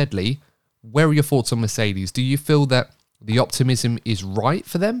being said, Lee, where are your thoughts on Mercedes? Do you feel that the optimism is right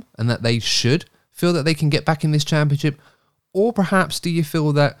for them and that they should feel that they can get back in this championship? Or perhaps do you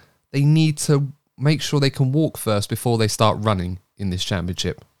feel that they need to make sure they can walk first before they start running in this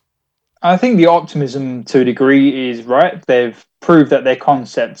championship? I think the optimism to a degree is right. They've proved that their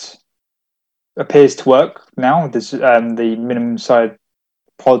concept appears to work now. There's the minimum side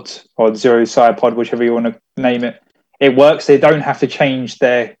pod or zero side pod, whichever you want to name it. It works. They don't have to change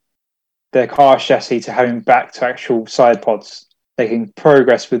their car chassis to having back to actual side pods. They can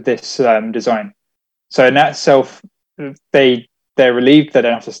progress with this design. So in that self, they're relieved. They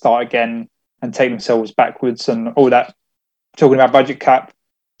don't have to start again and take themselves backwards and all that. Talking about budget cap,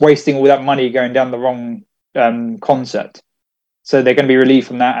 wasting all that money going down the wrong concept. So they're going to be relieved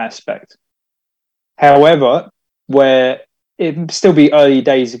from that aspect. However, where it'd still be early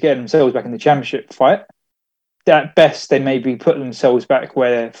days to get themselves back in the championship fight, at best they may be putting themselves back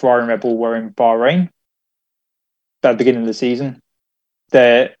where Ferrari and Red Bull were in Bahrain at the beginning of the season.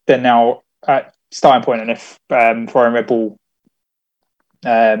 They're now at starting point, and if Ferrari and Red Bull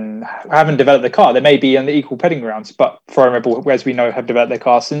haven't developed the car, they may be on the equal pedding grounds, but Ferrari and Red Bull, as we know, have developed their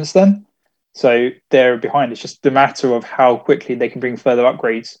car since then. So they're behind. It's just a matter of how quickly they can bring further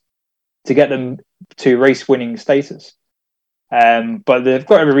upgrades to get them to race-winning status. But they've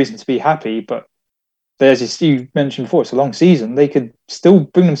got every reason to be happy. But as you mentioned before, it's a long season. They could still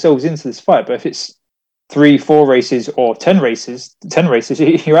bring themselves into this fight. But if it's 3-4 races or 10 races,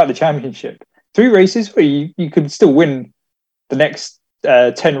 you're at the championship. 3 races, where you could still win the next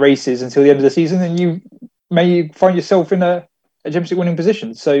 10 races until the end of the season, and you may find yourself in a championship winning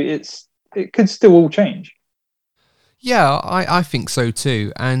position. So it could still all change. Yeah, I think so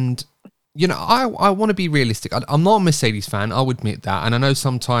too. And I want to be realistic. I'm not a Mercedes fan, I'll admit that. And I know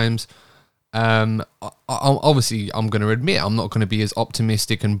sometimes, obviously, I'm going to admit I'm not going to be as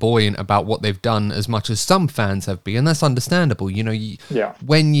optimistic and buoyant about what they've done as much as some fans have been. And that's understandable.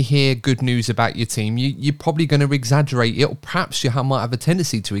 When you hear good news about your team, you're probably going to exaggerate it. Or perhaps you might have a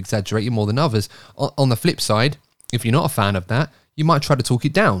tendency to exaggerate it more than others. On the flip side, if you're not a fan of that, you might try to talk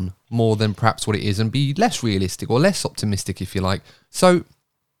it down more than perhaps what it is and be less realistic or less optimistic, if you like. So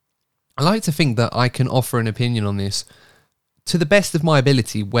I like to think that I can offer an opinion on this to the best of my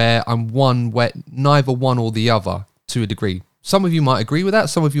ability, where I'm neither one or the other to a degree. Some of you might agree with that,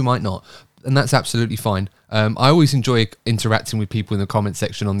 some of you might not, and that's absolutely fine. I always enjoy interacting with people in the comment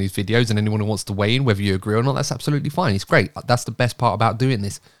section on these videos, and anyone who wants to weigh in, whether you agree or not, that's absolutely fine. It's great. That's the best part about doing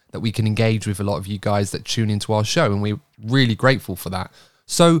this, that we can engage with a lot of you guys that tune into our show, and we're really grateful for that.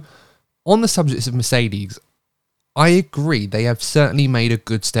 So, on the subject of Mercedes, I agree, they have certainly made a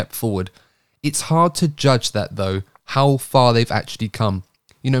good step forward. It's hard to judge that, though, how far they've actually come.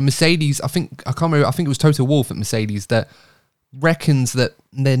 Mercedes, I think it was Toto Wolff at Mercedes that reckons that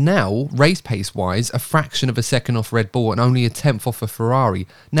they're now, race pace-wise, a fraction of a second off Red Bull and only a tenth off of Ferrari.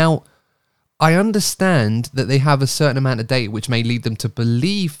 Now, I understand that they have a certain amount of data which may lead them to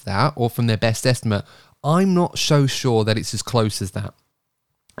believe that, or from their best estimate. I'm not so sure that it's as close as that.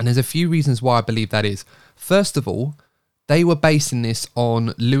 And there's a few reasons why I believe that is. First of all, they were basing this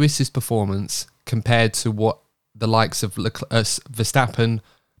on Lewis's performance compared to what the likes of Verstappen,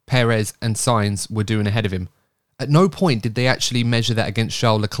 Perez and Sainz were doing ahead of him. At no point did they actually measure that against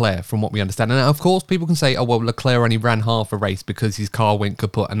Charles Leclerc, from what we understand. And of course, people can say, oh, well, Leclerc only ran half a race because his car went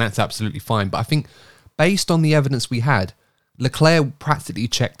kaput, and that's absolutely fine. But I think based on the evidence we had, Leclerc practically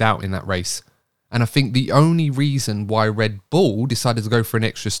checked out in that race. And I think the only reason why Red Bull decided to go for an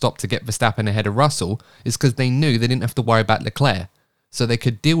extra stop to get Verstappen ahead of Russell is because they knew they didn't have to worry about Leclerc. So they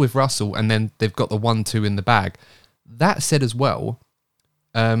could deal with Russell, and then they've got the 1-2 in the bag. That said as well,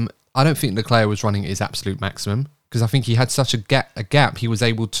 I don't think Leclerc was running at his absolute maximum, because I think he had such a gap, he was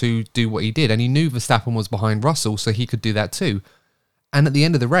able to do what he did. And he knew Verstappen was behind Russell, so he could do that too. And at the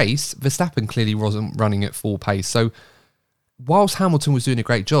end of the race, Verstappen clearly wasn't running at full pace. So whilst Hamilton was doing a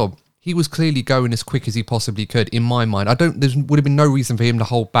great job, he was clearly going as quick as he possibly could, in my mind. There would have been no reason for him to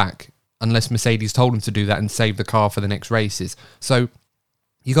hold back unless Mercedes told him to do that and save the car for the next races. So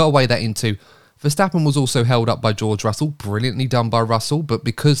you got to weigh that into. Verstappen was also held up by George Russell, brilliantly done by Russell, but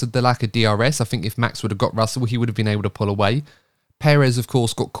because of the lack of DRS, I think if Max would have got Russell, he would have been able to pull away. Perez, of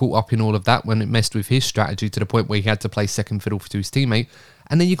course, got caught up in all of that when it messed with his strategy to the point where he had to play second fiddle to his teammate.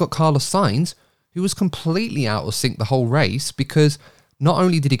 And then you got Carlos Sainz, who was completely out of sync the whole race, because not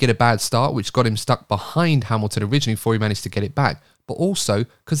only did he get a bad start, which got him stuck behind Hamilton originally before he managed to get it back, but also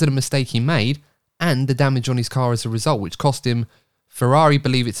because of the mistake he made and the damage on his car as a result, which cost him, Ferrari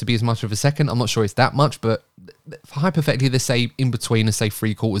believe it to be as much of a second. I'm not sure it's that much, but hypothetically, they say in between and say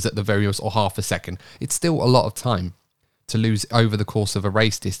 3/4 at the very most, or half a second. It's still a lot of time to lose over the course of a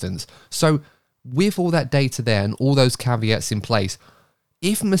race distance. So with all that data there and all those caveats in place,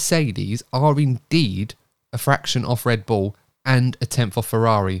 if Mercedes are indeed a fraction off Red Bull and a tenth off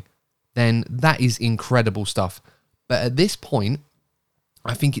Ferrari, then that is incredible stuff. But at this point,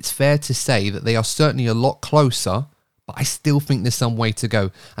 I think it's fair to say that they are certainly a lot closer, but I still think there's some way to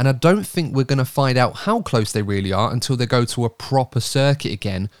go. And I don't think we're going to find out how close they really are until they go to a proper circuit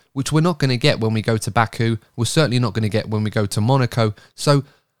again, which we're not going to get when we go to Baku. We're certainly not going to get when we go to Monaco. So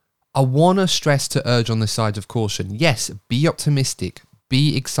I want to stress to urge on the side of caution. Yes, be optimistic,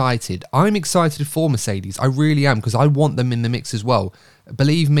 be excited. I'm excited for Mercedes. I really am, because I want them in the mix as well.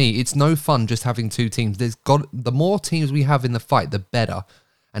 Believe me, it's no fun just having two teams. The more teams we have in the fight, the better.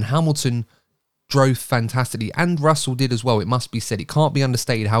 And Hamilton drove fantastically, and Russell did as well. It must be said, it can't be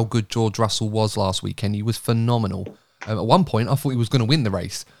understated how good George Russell was last weekend. He was phenomenal. At one point, I thought he was going to win the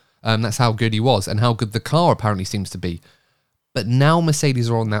race. That's how good he was, and how good the car apparently seems to be. But now Mercedes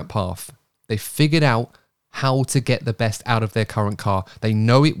are on that path. They figured out how to get the best out of their current car. They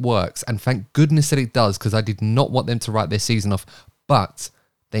know it works, and thank goodness that it does, because I did not want them to write their season off. But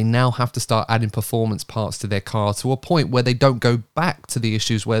they now have to start adding performance parts to their car to a point where they don't go back to the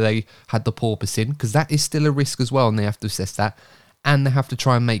issues where they had the porpoising, because that is still a risk as well, and they have to assess that. And they have to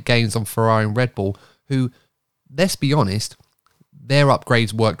try and make gains on Ferrari and Red Bull, who, let's be honest, their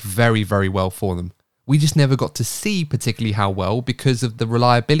upgrades worked very, very well for them. We just never got to see particularly how well because of the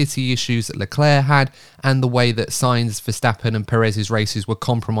reliability issues that Leclerc had and the way that Sainz, Verstappen and Perez's races were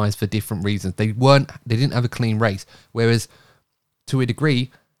compromised for different reasons. They didn't have a clean race, whereas to a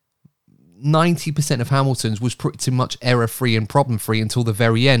degree, 90% of Hamilton's was pretty much error-free and problem-free until the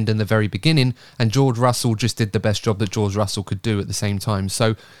very end and the very beginning, and George Russell just did the best job that George Russell could do at the same time.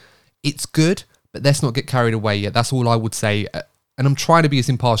 So it's good, but let's not get carried away yet. That's all I would say. And I'm trying to be as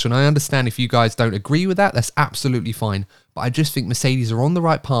impartial, and I understand if you guys don't agree with that, that's absolutely fine. But I just think Mercedes are on the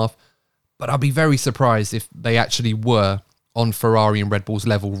right path, but I'll be very surprised if they actually were on Ferrari and Red Bull's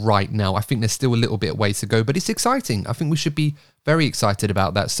level right now. I think there's still a little bit of way to go, but it's exciting. I think we should be very excited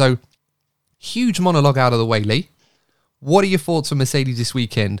about that. So, huge monologue out of the way, Lee. What are your thoughts on Mercedes this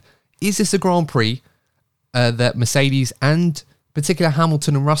weekend? Is this a Grand Prix that Mercedes and particular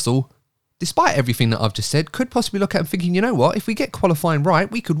Hamilton and Russell, despite everything that I've just said, could possibly look at and thinking, you know what, if we get qualifying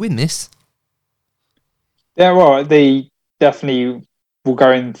right, we could win this? Yeah, well, they definitely will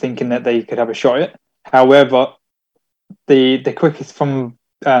go in thinking that they could have a shot at it. However, the quickest from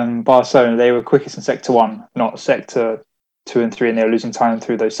Barcelona, they were quickest in sector 1, not sector 2 and 3, and they were losing time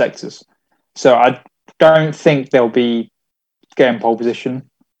through those sectors. So I don't think they'll be getting pole position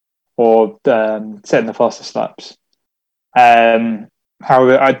or setting the fastest laps. However,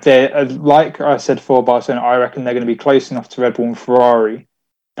 like I said for Barcelona, I reckon they're going to be close enough to Red Bull and Ferrari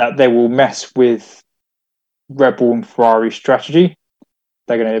that they will mess with Red Bull and Ferrari's strategy.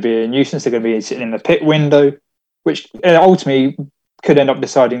 They're going to be a nuisance. They're going to be sitting in the pit window, which ultimately could end up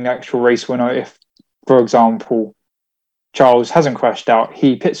deciding the actual race winner if, for example, Charles hasn't crashed out.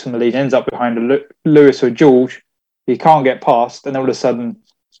 He pits from the lead, ends up behind Lewis or George. He can't get past, and all of a sudden,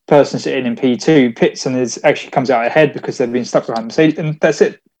 person sitting in P2 pits and actually comes out ahead because they've been stuck behind Mercedes, and that's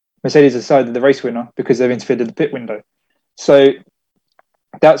it. Mercedes decided the race winner because they've interfered in the pit window. So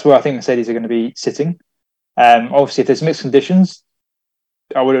that's where I think Mercedes are going to be sitting. Obviously, if there's mixed conditions,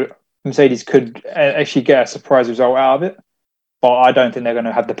 Mercedes could actually get a surprise result out of it, but I don't think they're going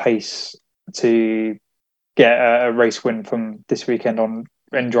to have the pace to get a race win from this weekend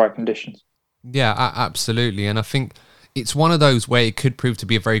in dry conditions. Yeah, absolutely. And I think it's one of those where it could prove to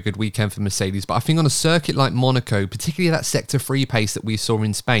be a very good weekend for Mercedes. But I think on a circuit like Monaco, particularly that Sector 3 pace that we saw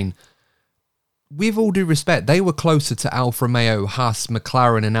in Spain, with all due respect, they were closer to Alfa Romeo, Haas,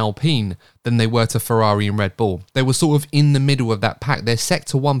 McLaren and Alpine than they were to Ferrari and Red Bull. They were sort of in the middle of that pack. Their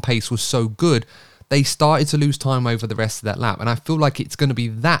Sector 1 pace was so good, they started to lose time over the rest of that lap. And I feel like it's going to be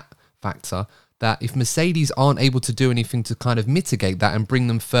that factor that if Mercedes aren't able to do anything to kind of mitigate that and bring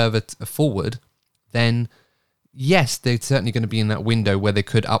them further forward, then yes, they're certainly going to be in that window where they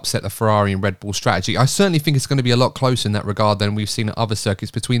could upset the Ferrari and Red Bull strategy. I certainly think it's going to be a lot closer in that regard than we've seen at other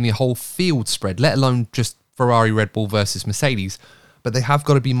circuits between the whole field spread, let alone just Ferrari, Red Bull versus Mercedes. But they have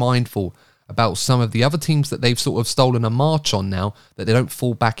got to be mindful about some of the other teams that they've sort of stolen a march on now, that they don't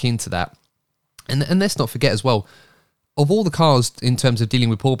fall back into that. And let's not forget as well, of all the cars in terms of dealing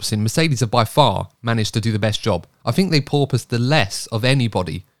with porpoising, Mercedes have by far managed to do the best job. I think they porpoise the less of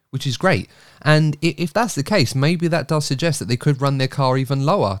anybody, which is great. And if that's the case, maybe that does suggest that they could run their car even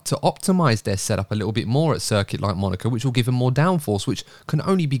lower to optimise their setup a little bit more at a circuit like Monaco, which will give them more downforce, which can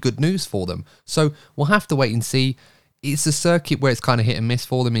only be good news for them. So we'll have to wait and see. It's a circuit where it's kind of hit and miss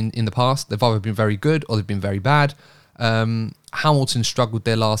for them in the past. They've either been very good or they've been very bad. Hamilton struggled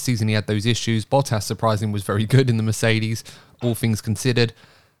there last season. He had those issues. Bottas, surprisingly, was very good in the Mercedes, all things considered.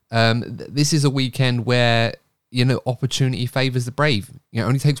 This is a weekend where, opportunity favours the brave. It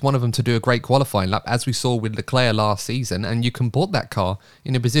only takes one of them to do a great qualifying lap, as we saw with Leclerc last season, and you can put that car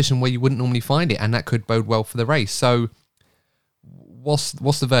in a position where you wouldn't normally find it, and that could bode well for the race. So what's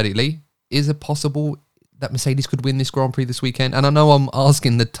the verdict, Lee? Is it possible that Mercedes could win this Grand Prix this weekend? And I know I'm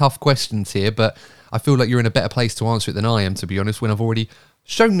asking the tough questions here, but I feel like you're in a better place to answer it than I am, to be honest, when I've already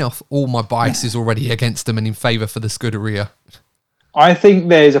shown off all my biases already against them and in favour for the Scuderia. I think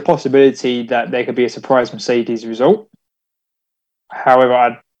there's a possibility that there could be a surprise Mercedes result. However,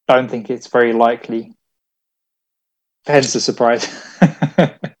 I don't think it's very likely. Hence the surprise.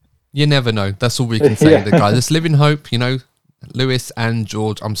 You never know. That's all we can say. Yeah. The guys just live in hope, Lewis and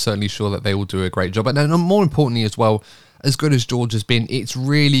George, I'm certainly sure that they will do a great job. And more importantly as well, as good as George has been, it's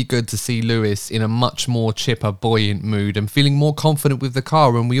really good to see Lewis in a much more chipper, buoyant mood and feeling more confident with the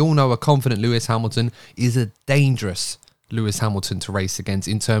car. And we all know a confident Lewis Hamilton is a dangerous Lewis Hamilton to race against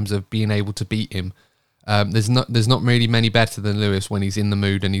in terms of being able to beat him. There's not really many better than Lewis when he's in the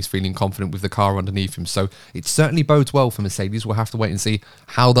mood and he's feeling confident with the car underneath him. So it certainly bodes well for Mercedes. We'll have to wait and see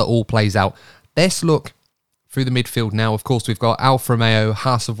how that all plays out. Let's look through the midfield now. Of course, we've got Alfa Romeo,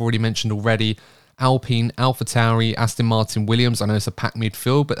 Haas I've already mentioned already, Alpine, AlphaTauri, Aston Martin, Williams. I know it's a packed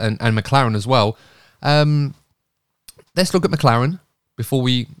midfield, but and McLaren as well. Let's look at McLaren before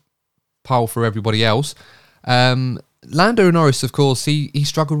we pile through everybody else. Lando Norris, of course, he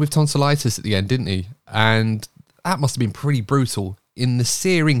struggled with tonsillitis at the end, didn't he? And that must have been pretty brutal. In the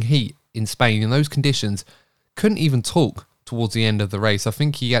searing heat in Spain, in those conditions, couldn't even talk towards the end of the race. I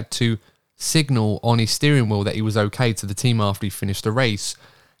think he had to signal on his steering wheel that he was okay to the team after he finished the race.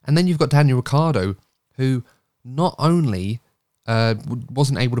 And then you've got Daniel Ricciardo, who not only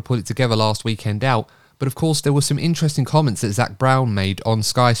wasn't able to put it together last weekend out, but of course there were some interesting comments that Zach Brown made on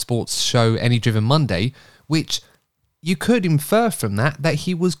Sky Sports show Any Driven Monday, which you could infer from that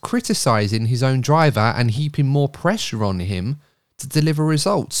he was criticising his own driver and heaping more pressure on him to deliver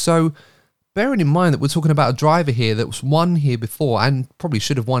results. So bearing in mind that we're talking about a driver here that was won here before and probably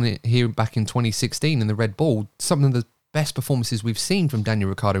should have won it here back in 2016 in the Red Bull, some of the best performances we've seen from Daniel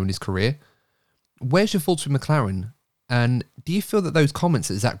Ricciardo in his career. Where's your thoughts with McLaren? And do you feel that those comments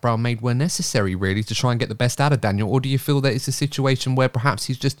that Zach Brown made were necessary really to try and get the best out of Daniel? Or do you feel that it's a situation where perhaps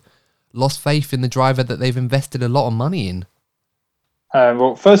he's just lost faith in the driver that they've invested a lot of money in?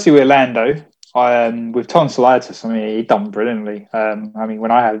 Well, firstly, with Lando, with tonsillitis, he done brilliantly.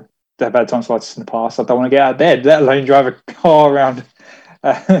 When I've had tonsillitis in the past, I don't want to get out of bed, let alone drive a car around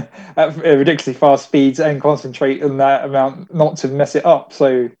at ridiculously fast speeds and concentrate on that amount not to mess it up.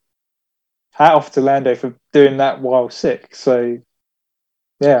 So hat off to Lando for doing that while sick. So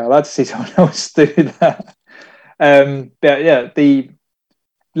yeah, I'd like to see someone else do that. But yeah,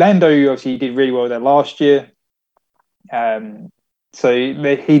 Lando obviously did really well there last year. So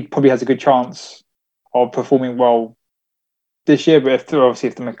he probably has a good chance of performing well this year. But if the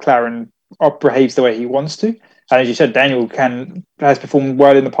McLaren behaves the way he wants to, and as you said, Daniel has performed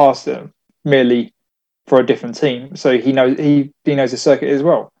well in the past, merely for a different team, so he knows the circuit as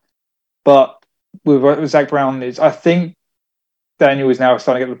well. But with Zach Brown, I think Daniel is now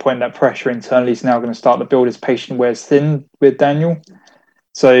starting to get to the point that pressure internally is now going to start to build as patient wears thin with Daniel.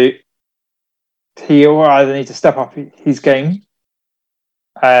 So he will either need to step up his game,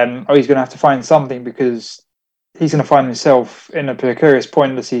 or he's going to have to find something, because he's going to find himself in a precarious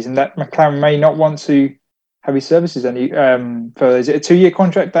point of the season that McLaren may not want to have his services any further. Is it a 2-year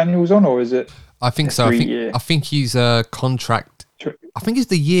contract Daniel's on, or is it? I think so. I think he's a contract. I think it's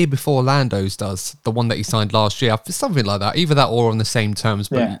the year before Lando's does, the one that he signed last year. Something like that. Either that or on the same terms,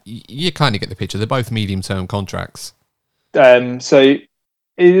 but you kind of get the picture. They're both medium-term contracts. So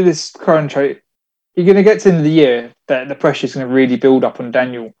in this contract, you're going to get to the end of the year that the pressure is going to really build up on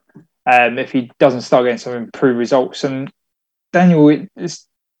Daniel if he doesn't start getting some improved results. And Daniel,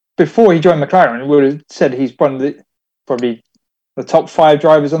 before he joined McLaren, we would have said he's probably the top 5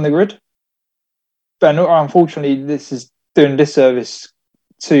 drivers on the grid. But unfortunately, this is doing disservice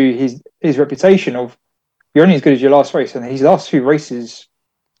to his reputation of you're only as good as your last race, and his last few races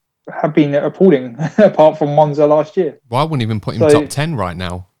have been appalling, apart from Monza last year. Well, I wouldn't even put him top 10 right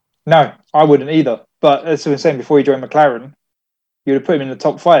now. No, I wouldn't either. But as I was saying, before he joined McLaren, you would have put him in the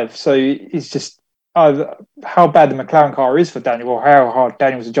top 5. So it's just how bad the McLaren car is for Daniel, or how hard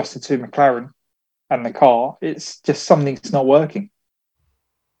Daniel's adjusted to McLaren and the car. It's just something's not working.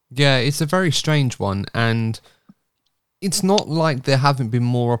 Yeah, it's a very strange one, and it's not like there haven't been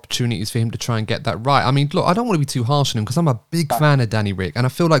more opportunities for him to try and get that right. I mean, look, I don't want to be too harsh on him because I'm a big fan of Danny Rick, and I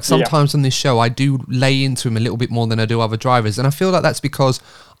feel like sometimes on this show I do lay into him a little bit more than I do other drivers, and I feel like that's because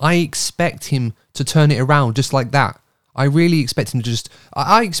I expect him to turn it around just like that. I really expect him to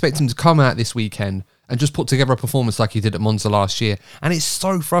I expect him to come out this weekend and just put together a performance like he did at Monza last year, and it's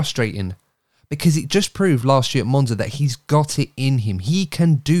so frustrating because it just proved last year at Monza that he's got it in him. He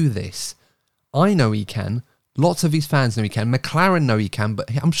can do this. I know he can. Lots of his fans know he can. McLaren know he can, but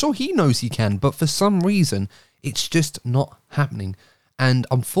I'm sure he knows he can. But for some reason, it's just not happening. And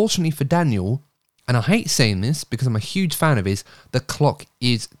unfortunately for Daniel, and I hate saying this because I'm a huge fan of his, the clock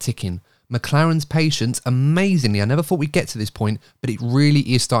is ticking. McLaren's patience, amazingly, I never thought we'd get to this point, but it really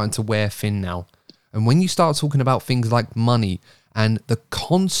is starting to wear thin now. And when you start talking about things like money and the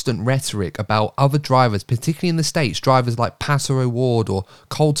constant rhetoric about other drivers, particularly in the States, drivers like Pato O'Ward or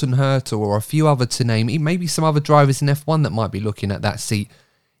Colton Herta or a few other to name, maybe some other drivers in F1 that might be looking at that seat,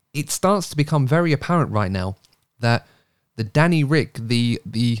 it starts to become very apparent right now that the Danny Rick, the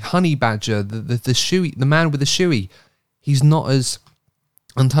honey badger, the shoey, the man with the shoey, he's not as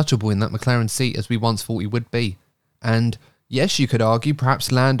untouchable in that McLaren seat as we once thought he would be. And yes, you could argue perhaps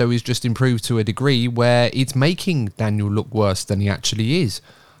Lando is just improved to a degree where it's making Daniel look worse than he actually is.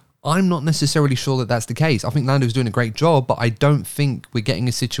 I'm not necessarily sure that that's the case. I think Lando's doing a great job, but I don't think we're getting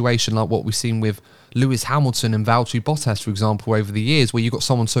a situation like what we've seen with Lewis Hamilton and Valtteri Bottas, for example, over the years, where you've got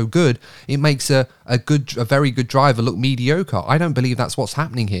someone so good, it makes a very good driver look mediocre. I don't believe that's what's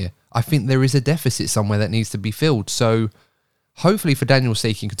happening here. I think there is a deficit somewhere that needs to be filled. So hopefully for Daniel's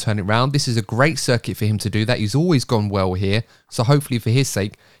sake, he can turn it around. This is a great circuit for him to do that. He's always gone well here. So hopefully for his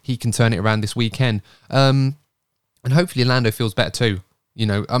sake, he can turn it around this weekend. And hopefully Lando feels better too. You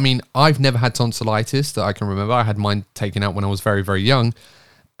know, I mean, I've never had tonsillitis that I can remember. I had mine taken out when I was very, very young.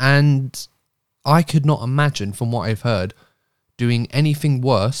 And I could not imagine, from what I've heard, doing anything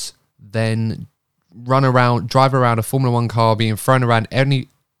worse than drive around a Formula One car, being thrown around any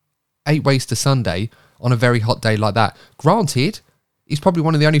 8 ways to Sunday on a very hot day like that. Granted, it's probably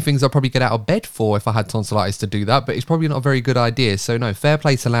one of the only things I'll probably get out of bed for if I had tonsillitis to do that, but it's probably not a very good idea. So no, fair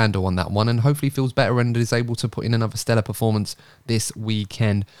play to Lando on that one, and hopefully feels better and is able to put in another stellar performance this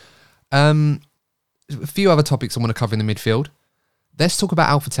weekend. A few other topics I want to cover in the midfield. Let's talk about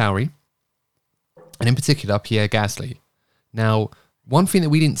AlphaTauri, and in particular, Pierre Gasly. Now, one thing that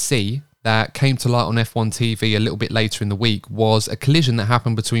we didn't see that came to light on F1 TV a little bit later in the week was a collision that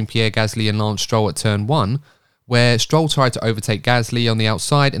happened between Pierre Gasly and Lance Stroll at turn 1, where Stroll tried to overtake Gasly on the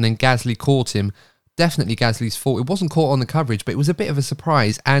outside and then Gasly caught him. Definitely Gasly's fault. It wasn't caught on the coverage, but it was a bit of a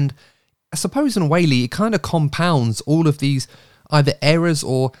surprise. And I suppose in a way, Lee, it kind of compounds all of these either errors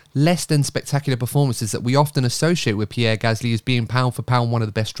or less than spectacular performances that we often associate with Pierre Gasly as being pound for pound one of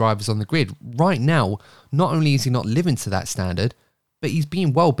the best drivers on the grid. Right now, not only is he not living to that standard, but he's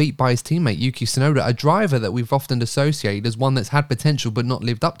being well beat by his teammate Yuki Tsunoda, a driver that we've often associated as one that's had potential but not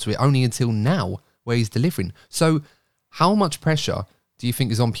lived up to it only until now, where he's delivering. So how much pressure do you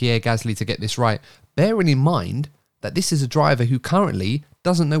think is on Pierre Gasly to get this right? Bearing in mind that this is a driver who currently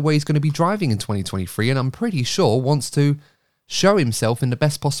doesn't know where he's going to be driving in 2023, and I'm pretty sure wants to show himself in the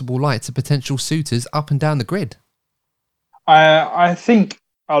best possible light to potential suitors up and down the grid. I think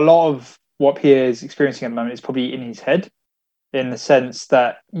a lot of what Pierre is experiencing at the moment is probably in his head, in the sense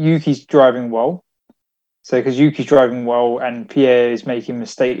that Yuki's driving well. So because Yuki's driving well and Pierre is making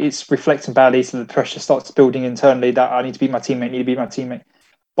mistakes, it's reflecting badly. So the pressure starts building internally that I need to beat my teammate,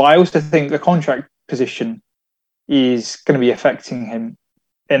 But I also think the contract position is going to be affecting him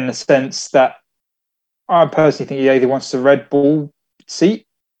in the sense that I personally think he either wants the Red Bull seat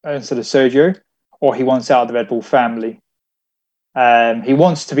instead of Sergio, or he wants out of the Red Bull family. He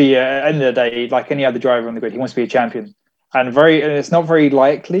wants to be, at the end of the day, like any other driver on the grid, he wants to be a champion. And it's not very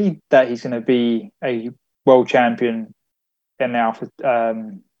likely that he's going to be a world champion in the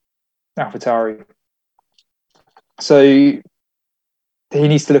AlphaTauri. So he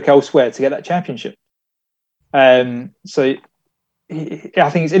needs to look elsewhere to get that championship. I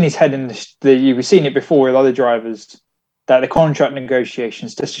think it's in his head, and you've seen it before with other drivers, that the contract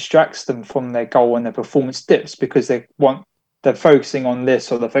negotiations just distracts them from their goal and their performance dips because they're focusing on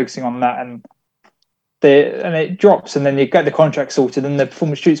this or they're focusing on that, and it drops, and then you get the contract sorted and the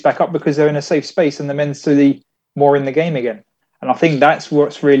performance shoots back up because they're in a safe space and the mentally more in the game again. And I think that's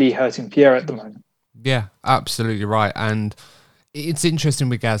what's really hurting Pierre at the moment. Yeah, absolutely right. And it's interesting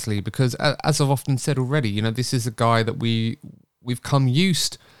with Gasly because, as I've often said already, this is a guy that we've come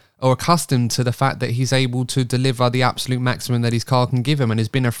used or accustomed to the fact that he's able to deliver the absolute maximum that his car can give him, and has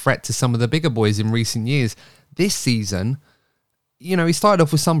been a threat to some of the bigger boys in recent years. This season, he started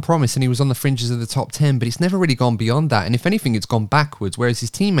off with some promise and he was on the fringes of the top 10, but it's never really gone beyond that. And if anything, it's gone backwards, whereas his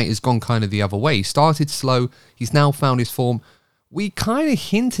teammate has gone kind of the other way. He started slow. He's now found his form. We kind of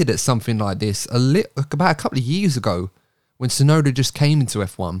hinted at something like this about a couple of years ago when Tsunoda just came into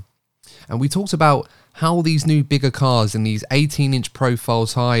F1. And we talked about how these new bigger cars and these 18-inch profile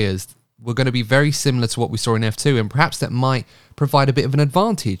tyres were going to be very similar to what we saw in F2, and perhaps that might provide a bit of an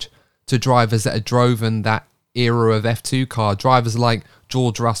advantage to drivers that had driven that era of F2 car, drivers like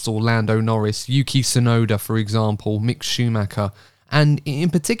George Russell, Lando Norris, Yuki Tsunoda, for example, Mick Schumacher. And in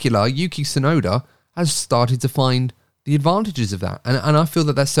particular, Yuki Tsunoda has started to find the advantages of that. And I feel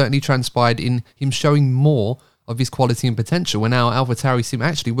that that's certainly transpired in him showing more of his quality and potential. And now AlphaTauri team,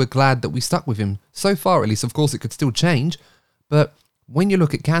 actually, we're glad that we stuck with him so far, at least. Of course, it could still change. But when you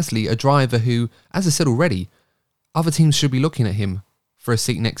look at Gasly, a driver who, as I said already, other teams should be looking at him for a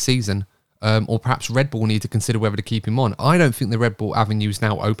seat next season. Or perhaps Red Bull need to consider whether to keep him on. I don't think the Red Bull avenue is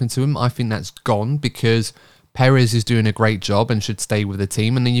now open to him. I think that's gone because Perez is doing a great job and should stay with the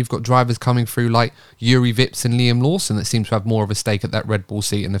team. And then you've got drivers coming through like Yuri Vips and Liam Lawson that seem to have more of a stake at that Red Bull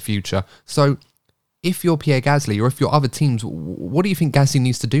seat in the future. So if you're Pierre Gasly, or if you're other teams, what do you think Gasly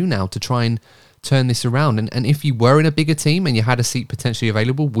needs to do now to try and turn this around? And if you were in a bigger team and you had a seat potentially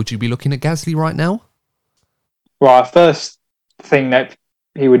available, would you be looking at Gasly right now? Well, first thing that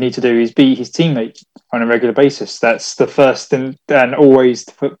he would need to do is beat his teammate on a regular basis. That's the first and always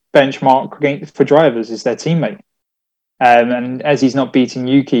benchmark for drivers is their teammate. And as he's not beating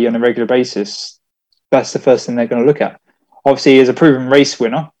Yuki on a regular basis, that's the first thing they're going to look at. Obviously, as a proven race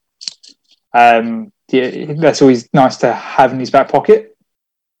winner, that's always nice to have in his back pocket.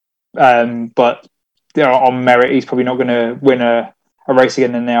 But on merit, he's probably not going to win a race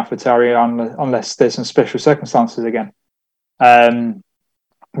again in the AlphaTauri unless there's some special circumstances again.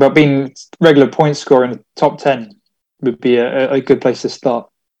 But being regular point scorer in the top 10 would be a good place to start.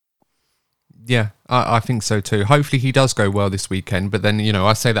 Yeah, I think so too. Hopefully he does go well this weekend, but then,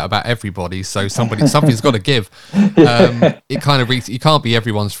 I say that about everybody, so something's got to give. It kind of you can't be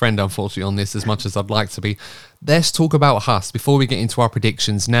everyone's friend, unfortunately, on this as much as I'd like to be. Let's talk about Haas before we get into our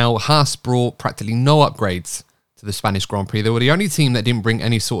predictions. Now, Haas brought practically no upgrades to the Spanish Grand Prix. They were the only team that didn't bring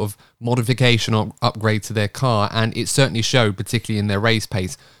any sort of modification or upgrade to their car, and it certainly showed, particularly in their race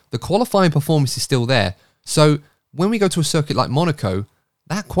pace. The qualifying performance is still there. So when we go to a circuit like Monaco,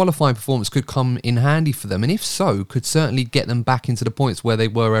 that qualifying performance could come in handy for them, and if so, could certainly get them back into the points where they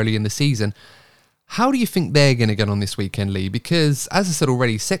were early in the season. How do you think they're going to get on this weekend, Lee? Because, as I said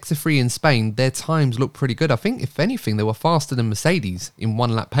already, Sector 3 in Spain, their times look pretty good. I think, if anything, they were faster than Mercedes in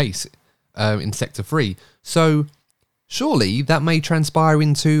one-lap pace in Sector 3. So, surely that may transpire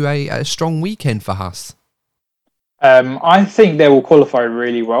into a strong weekend for Haas. I think they will qualify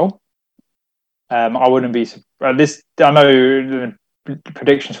really well. I wouldn't be this. I know the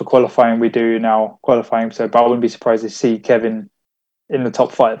predictions for qualifying we do now qualifying, but I wouldn't be surprised to see Kevin in the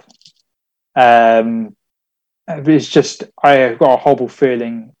top 5. It's just I've got a horrible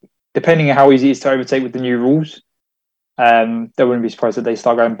feeling, depending on how easy it is to overtake with the new rules. They wouldn't be surprised if they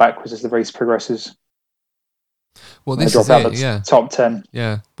start going backwards as the race progresses. Well, this is it, yeah. Top 10.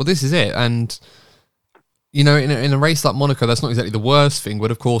 Yeah. Well, this is it. And, in a race like Monaco, that's not exactly the worst thing,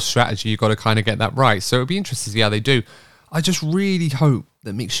 but of course, strategy, you've got to kind of get that right. So it'll be interesting to see how they do. I just really hope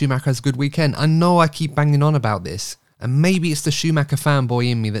that Mick Schumacher has a good weekend. I know I keep banging on about this, and maybe it's the Schumacher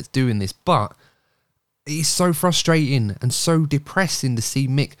fanboy in me that's doing this, but it's so frustrating and so depressing to see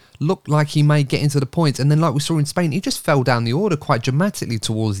Mick look like he may get into the points, and then like we saw in Spain, he just fell down the order quite dramatically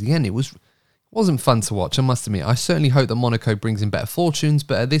towards the end. It wasn't fun to watch, I must admit. I certainly hope that Monaco brings in better fortunes,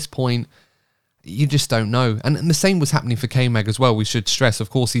 but at this point, you just don't know. And the same was happening for K-Mag as well. We should stress,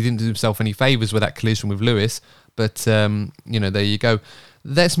 of course, he didn't do himself any favours with that collision with Lewis, but, there you go.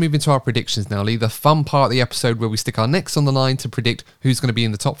 Let's move into our predictions now, Lee. The fun part of the episode where we stick our necks on the line to predict who's going to be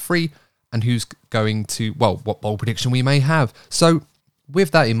in the top 3 and who's going to, what bold prediction we may have. So, with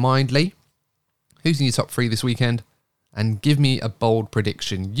that in mind, Lee, who's in your top 3 this weekend? And give me a bold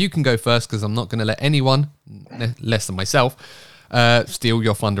prediction. You can go first because I'm not going to let anyone, less than myself, steal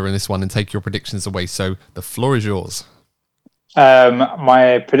your thunder in this one and take your predictions away. So the floor is yours.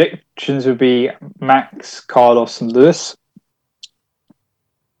 My predictions would be Max, Carlos, and Lewis.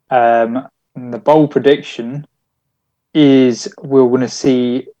 And the bold prediction is we're going to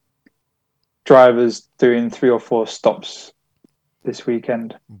see drivers doing 3 or 4 stops this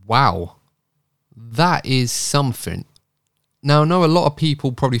weekend. Wow. That is something. Now, I know a lot of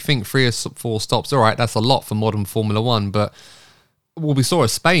people probably think 3 or 4 stops, all right, that's a lot for modern Formula 1, but we saw at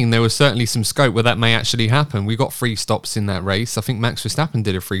Spain, there was certainly some scope where that may actually happen. We got 3 stops in that race. I think Max Verstappen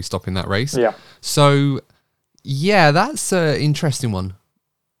did a 3 stop in that race. Yeah. So, yeah, that's an interesting one.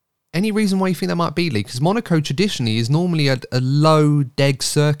 Any reason why you think that might be, Lee? Because Monaco traditionally is normally a low deg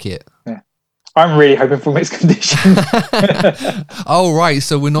circuit. Yeah. I'm really hoping for mixed conditions. Oh, right.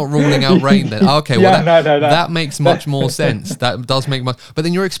 So we're not ruling out rain then. Okay. Yeah, well, no. That makes much more sense. That does make much. But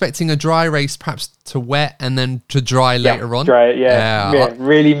then you're expecting a dry race perhaps to wet and then to dry later on. Dry, yeah.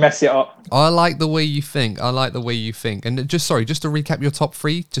 Really mess it up. I like the way you think. And just to recap your top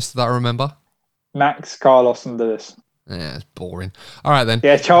 3, just so that I remember. Max, Carlos, and Lewis. Yeah, it's boring. All right, then.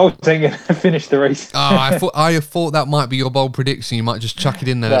 Yeah, Charles ain't going to finish the race. I thought that might be your bold prediction. You might just chuck it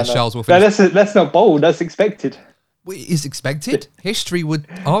in there that Charles will finish. No, that's not bold. That's expected. Is expected? History would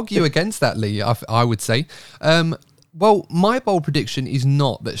argue against that, Lee, I would say. Well, my bold prediction is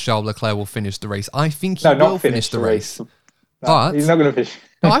not that Charles Leclerc will finish the race. I think he will finish the race. No, but he's not going to finish.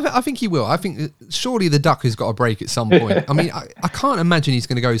 No, I think he will. I think surely the duck has got a break at some point. I mean, I can't imagine he's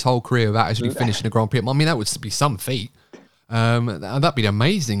going to go his whole career without actually finishing a Grand Prix. I mean, that would be some feat. That'd be an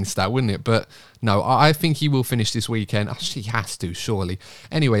amazing stat, wouldn't it? But no, I think he will finish this weekend. Actually, he has to, surely.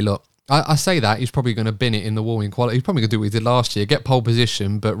 Anyway, look, I say that. He's probably going to bin it in the wall in quality. He's probably going to do what he did last year, get pole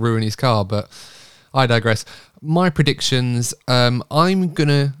position, but ruin his car. But I digress. My predictions, I'm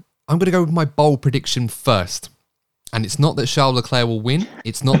gonna go with my bold prediction first. And it's not that Charles Leclerc will win.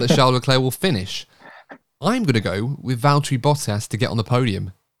 It's not that Charles Leclerc will finish. I'm going to go with Valtteri Bottas to get on the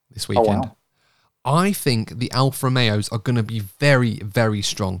podium this weekend. Oh, wow. I think the Alfa Romeos are going to be very, very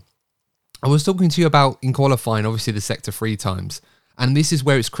strong. I was talking to you about, in qualifying, obviously the Sector 3 times. And this is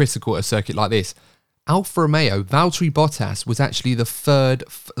where it's critical at a circuit like this. Alfa Romeo, Valtteri Bottas was actually the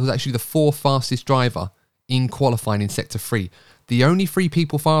 4th fastest driver in qualifying in Sector 3. The only 3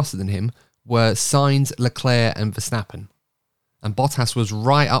 people faster than him were Sainz, Leclerc and Verstappen. And Bottas was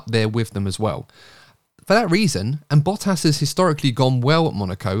right up there with them as well. For that reason, and Bottas has historically gone well at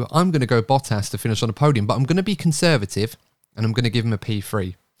Monaco, I'm going to go Bottas to finish on the podium, but I'm going to be conservative and I'm going to give him a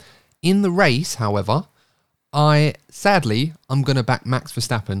P3. In the race, however, I'm going to back Max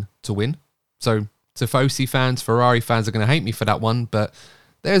Verstappen to win. So, Tifosi fans, Ferrari fans are going to hate me for that one, but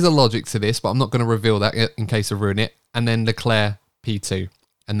there's a logic to this, but I'm not going to reveal that in case I ruin it. And then Leclerc, P2.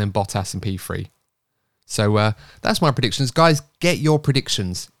 And then Bottas and P3. So that's my predictions. Guys, get your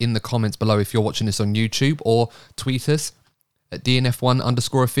predictions in the comments below if you're watching this on YouTube, or tweet us at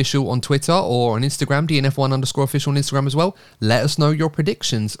DNF1_official on Twitter, or on Instagram, DNF1_official on Instagram as well. Let us know your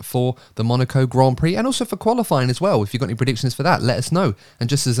predictions for the Monaco Grand Prix and also for qualifying as well. If you've got any predictions for that, let us know. And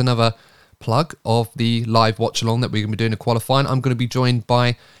just as another plug of the live watch along that we're going to be doing at qualifying, I'm going to be joined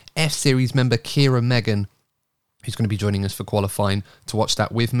by F-Series member Kira Megan, who's going to be joining us for qualifying to watch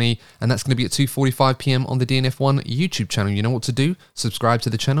that with me. And that's going to be at 2:45 p.m. on the DNF1 YouTube channel. You know what to do. Subscribe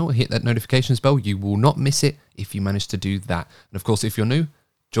to the channel, hit that notifications bell. You will not miss it if you manage to do that. And of course, if you're new,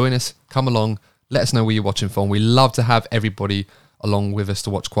 join us, come along, let us know where you're watching from. We love to have everybody along with us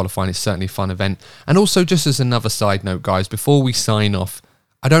to watch qualifying. It's certainly a fun event. And also, just as another side note, guys, before we sign off,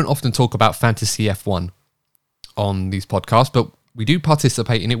 I don't often talk about Fantasy F1 on these podcasts, but We do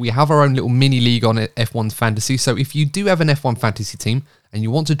participate in it. We have our own little mini league on F1 Fantasy. So if you do have an F1 Fantasy team and you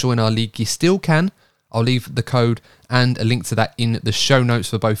want to join our league, you still can. I'll leave the code and a link to that in the show notes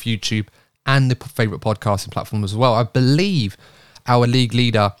for both YouTube and the favourite podcasting platform as well. I believe our league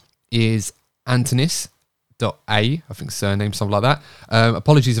leader is Antonis.A, I think surname, something like that.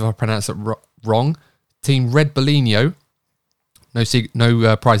 Apologies if I pronounce it wrong. Team Red Bolino.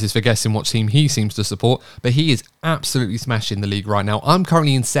 No prizes for guessing what team he seems to support, but he is absolutely smashing the league right now. I'm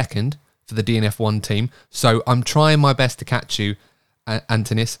currently in second for the DNF1 team, so I'm trying my best to catch you,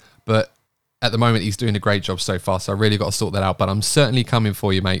 Antonis, but at the moment he's doing a great job so far, so I really got to sort that out, but I'm certainly coming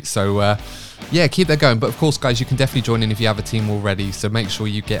for you, mate. So yeah, keep that going. But of course, guys, you can definitely join in if you have a team already, so make sure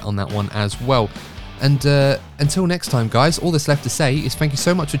you get on that one as well. And until next time, guys, all that's left to say is thank you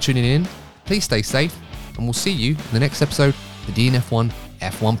so much for tuning in. Please stay safe, and we'll see you in the next episode of the DNF1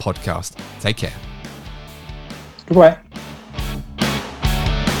 F1 podcast. Take care. Goodbye.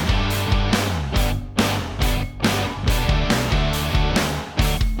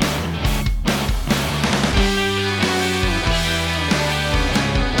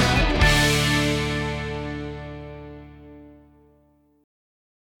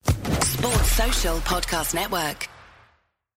 Sports Social Podcast Network.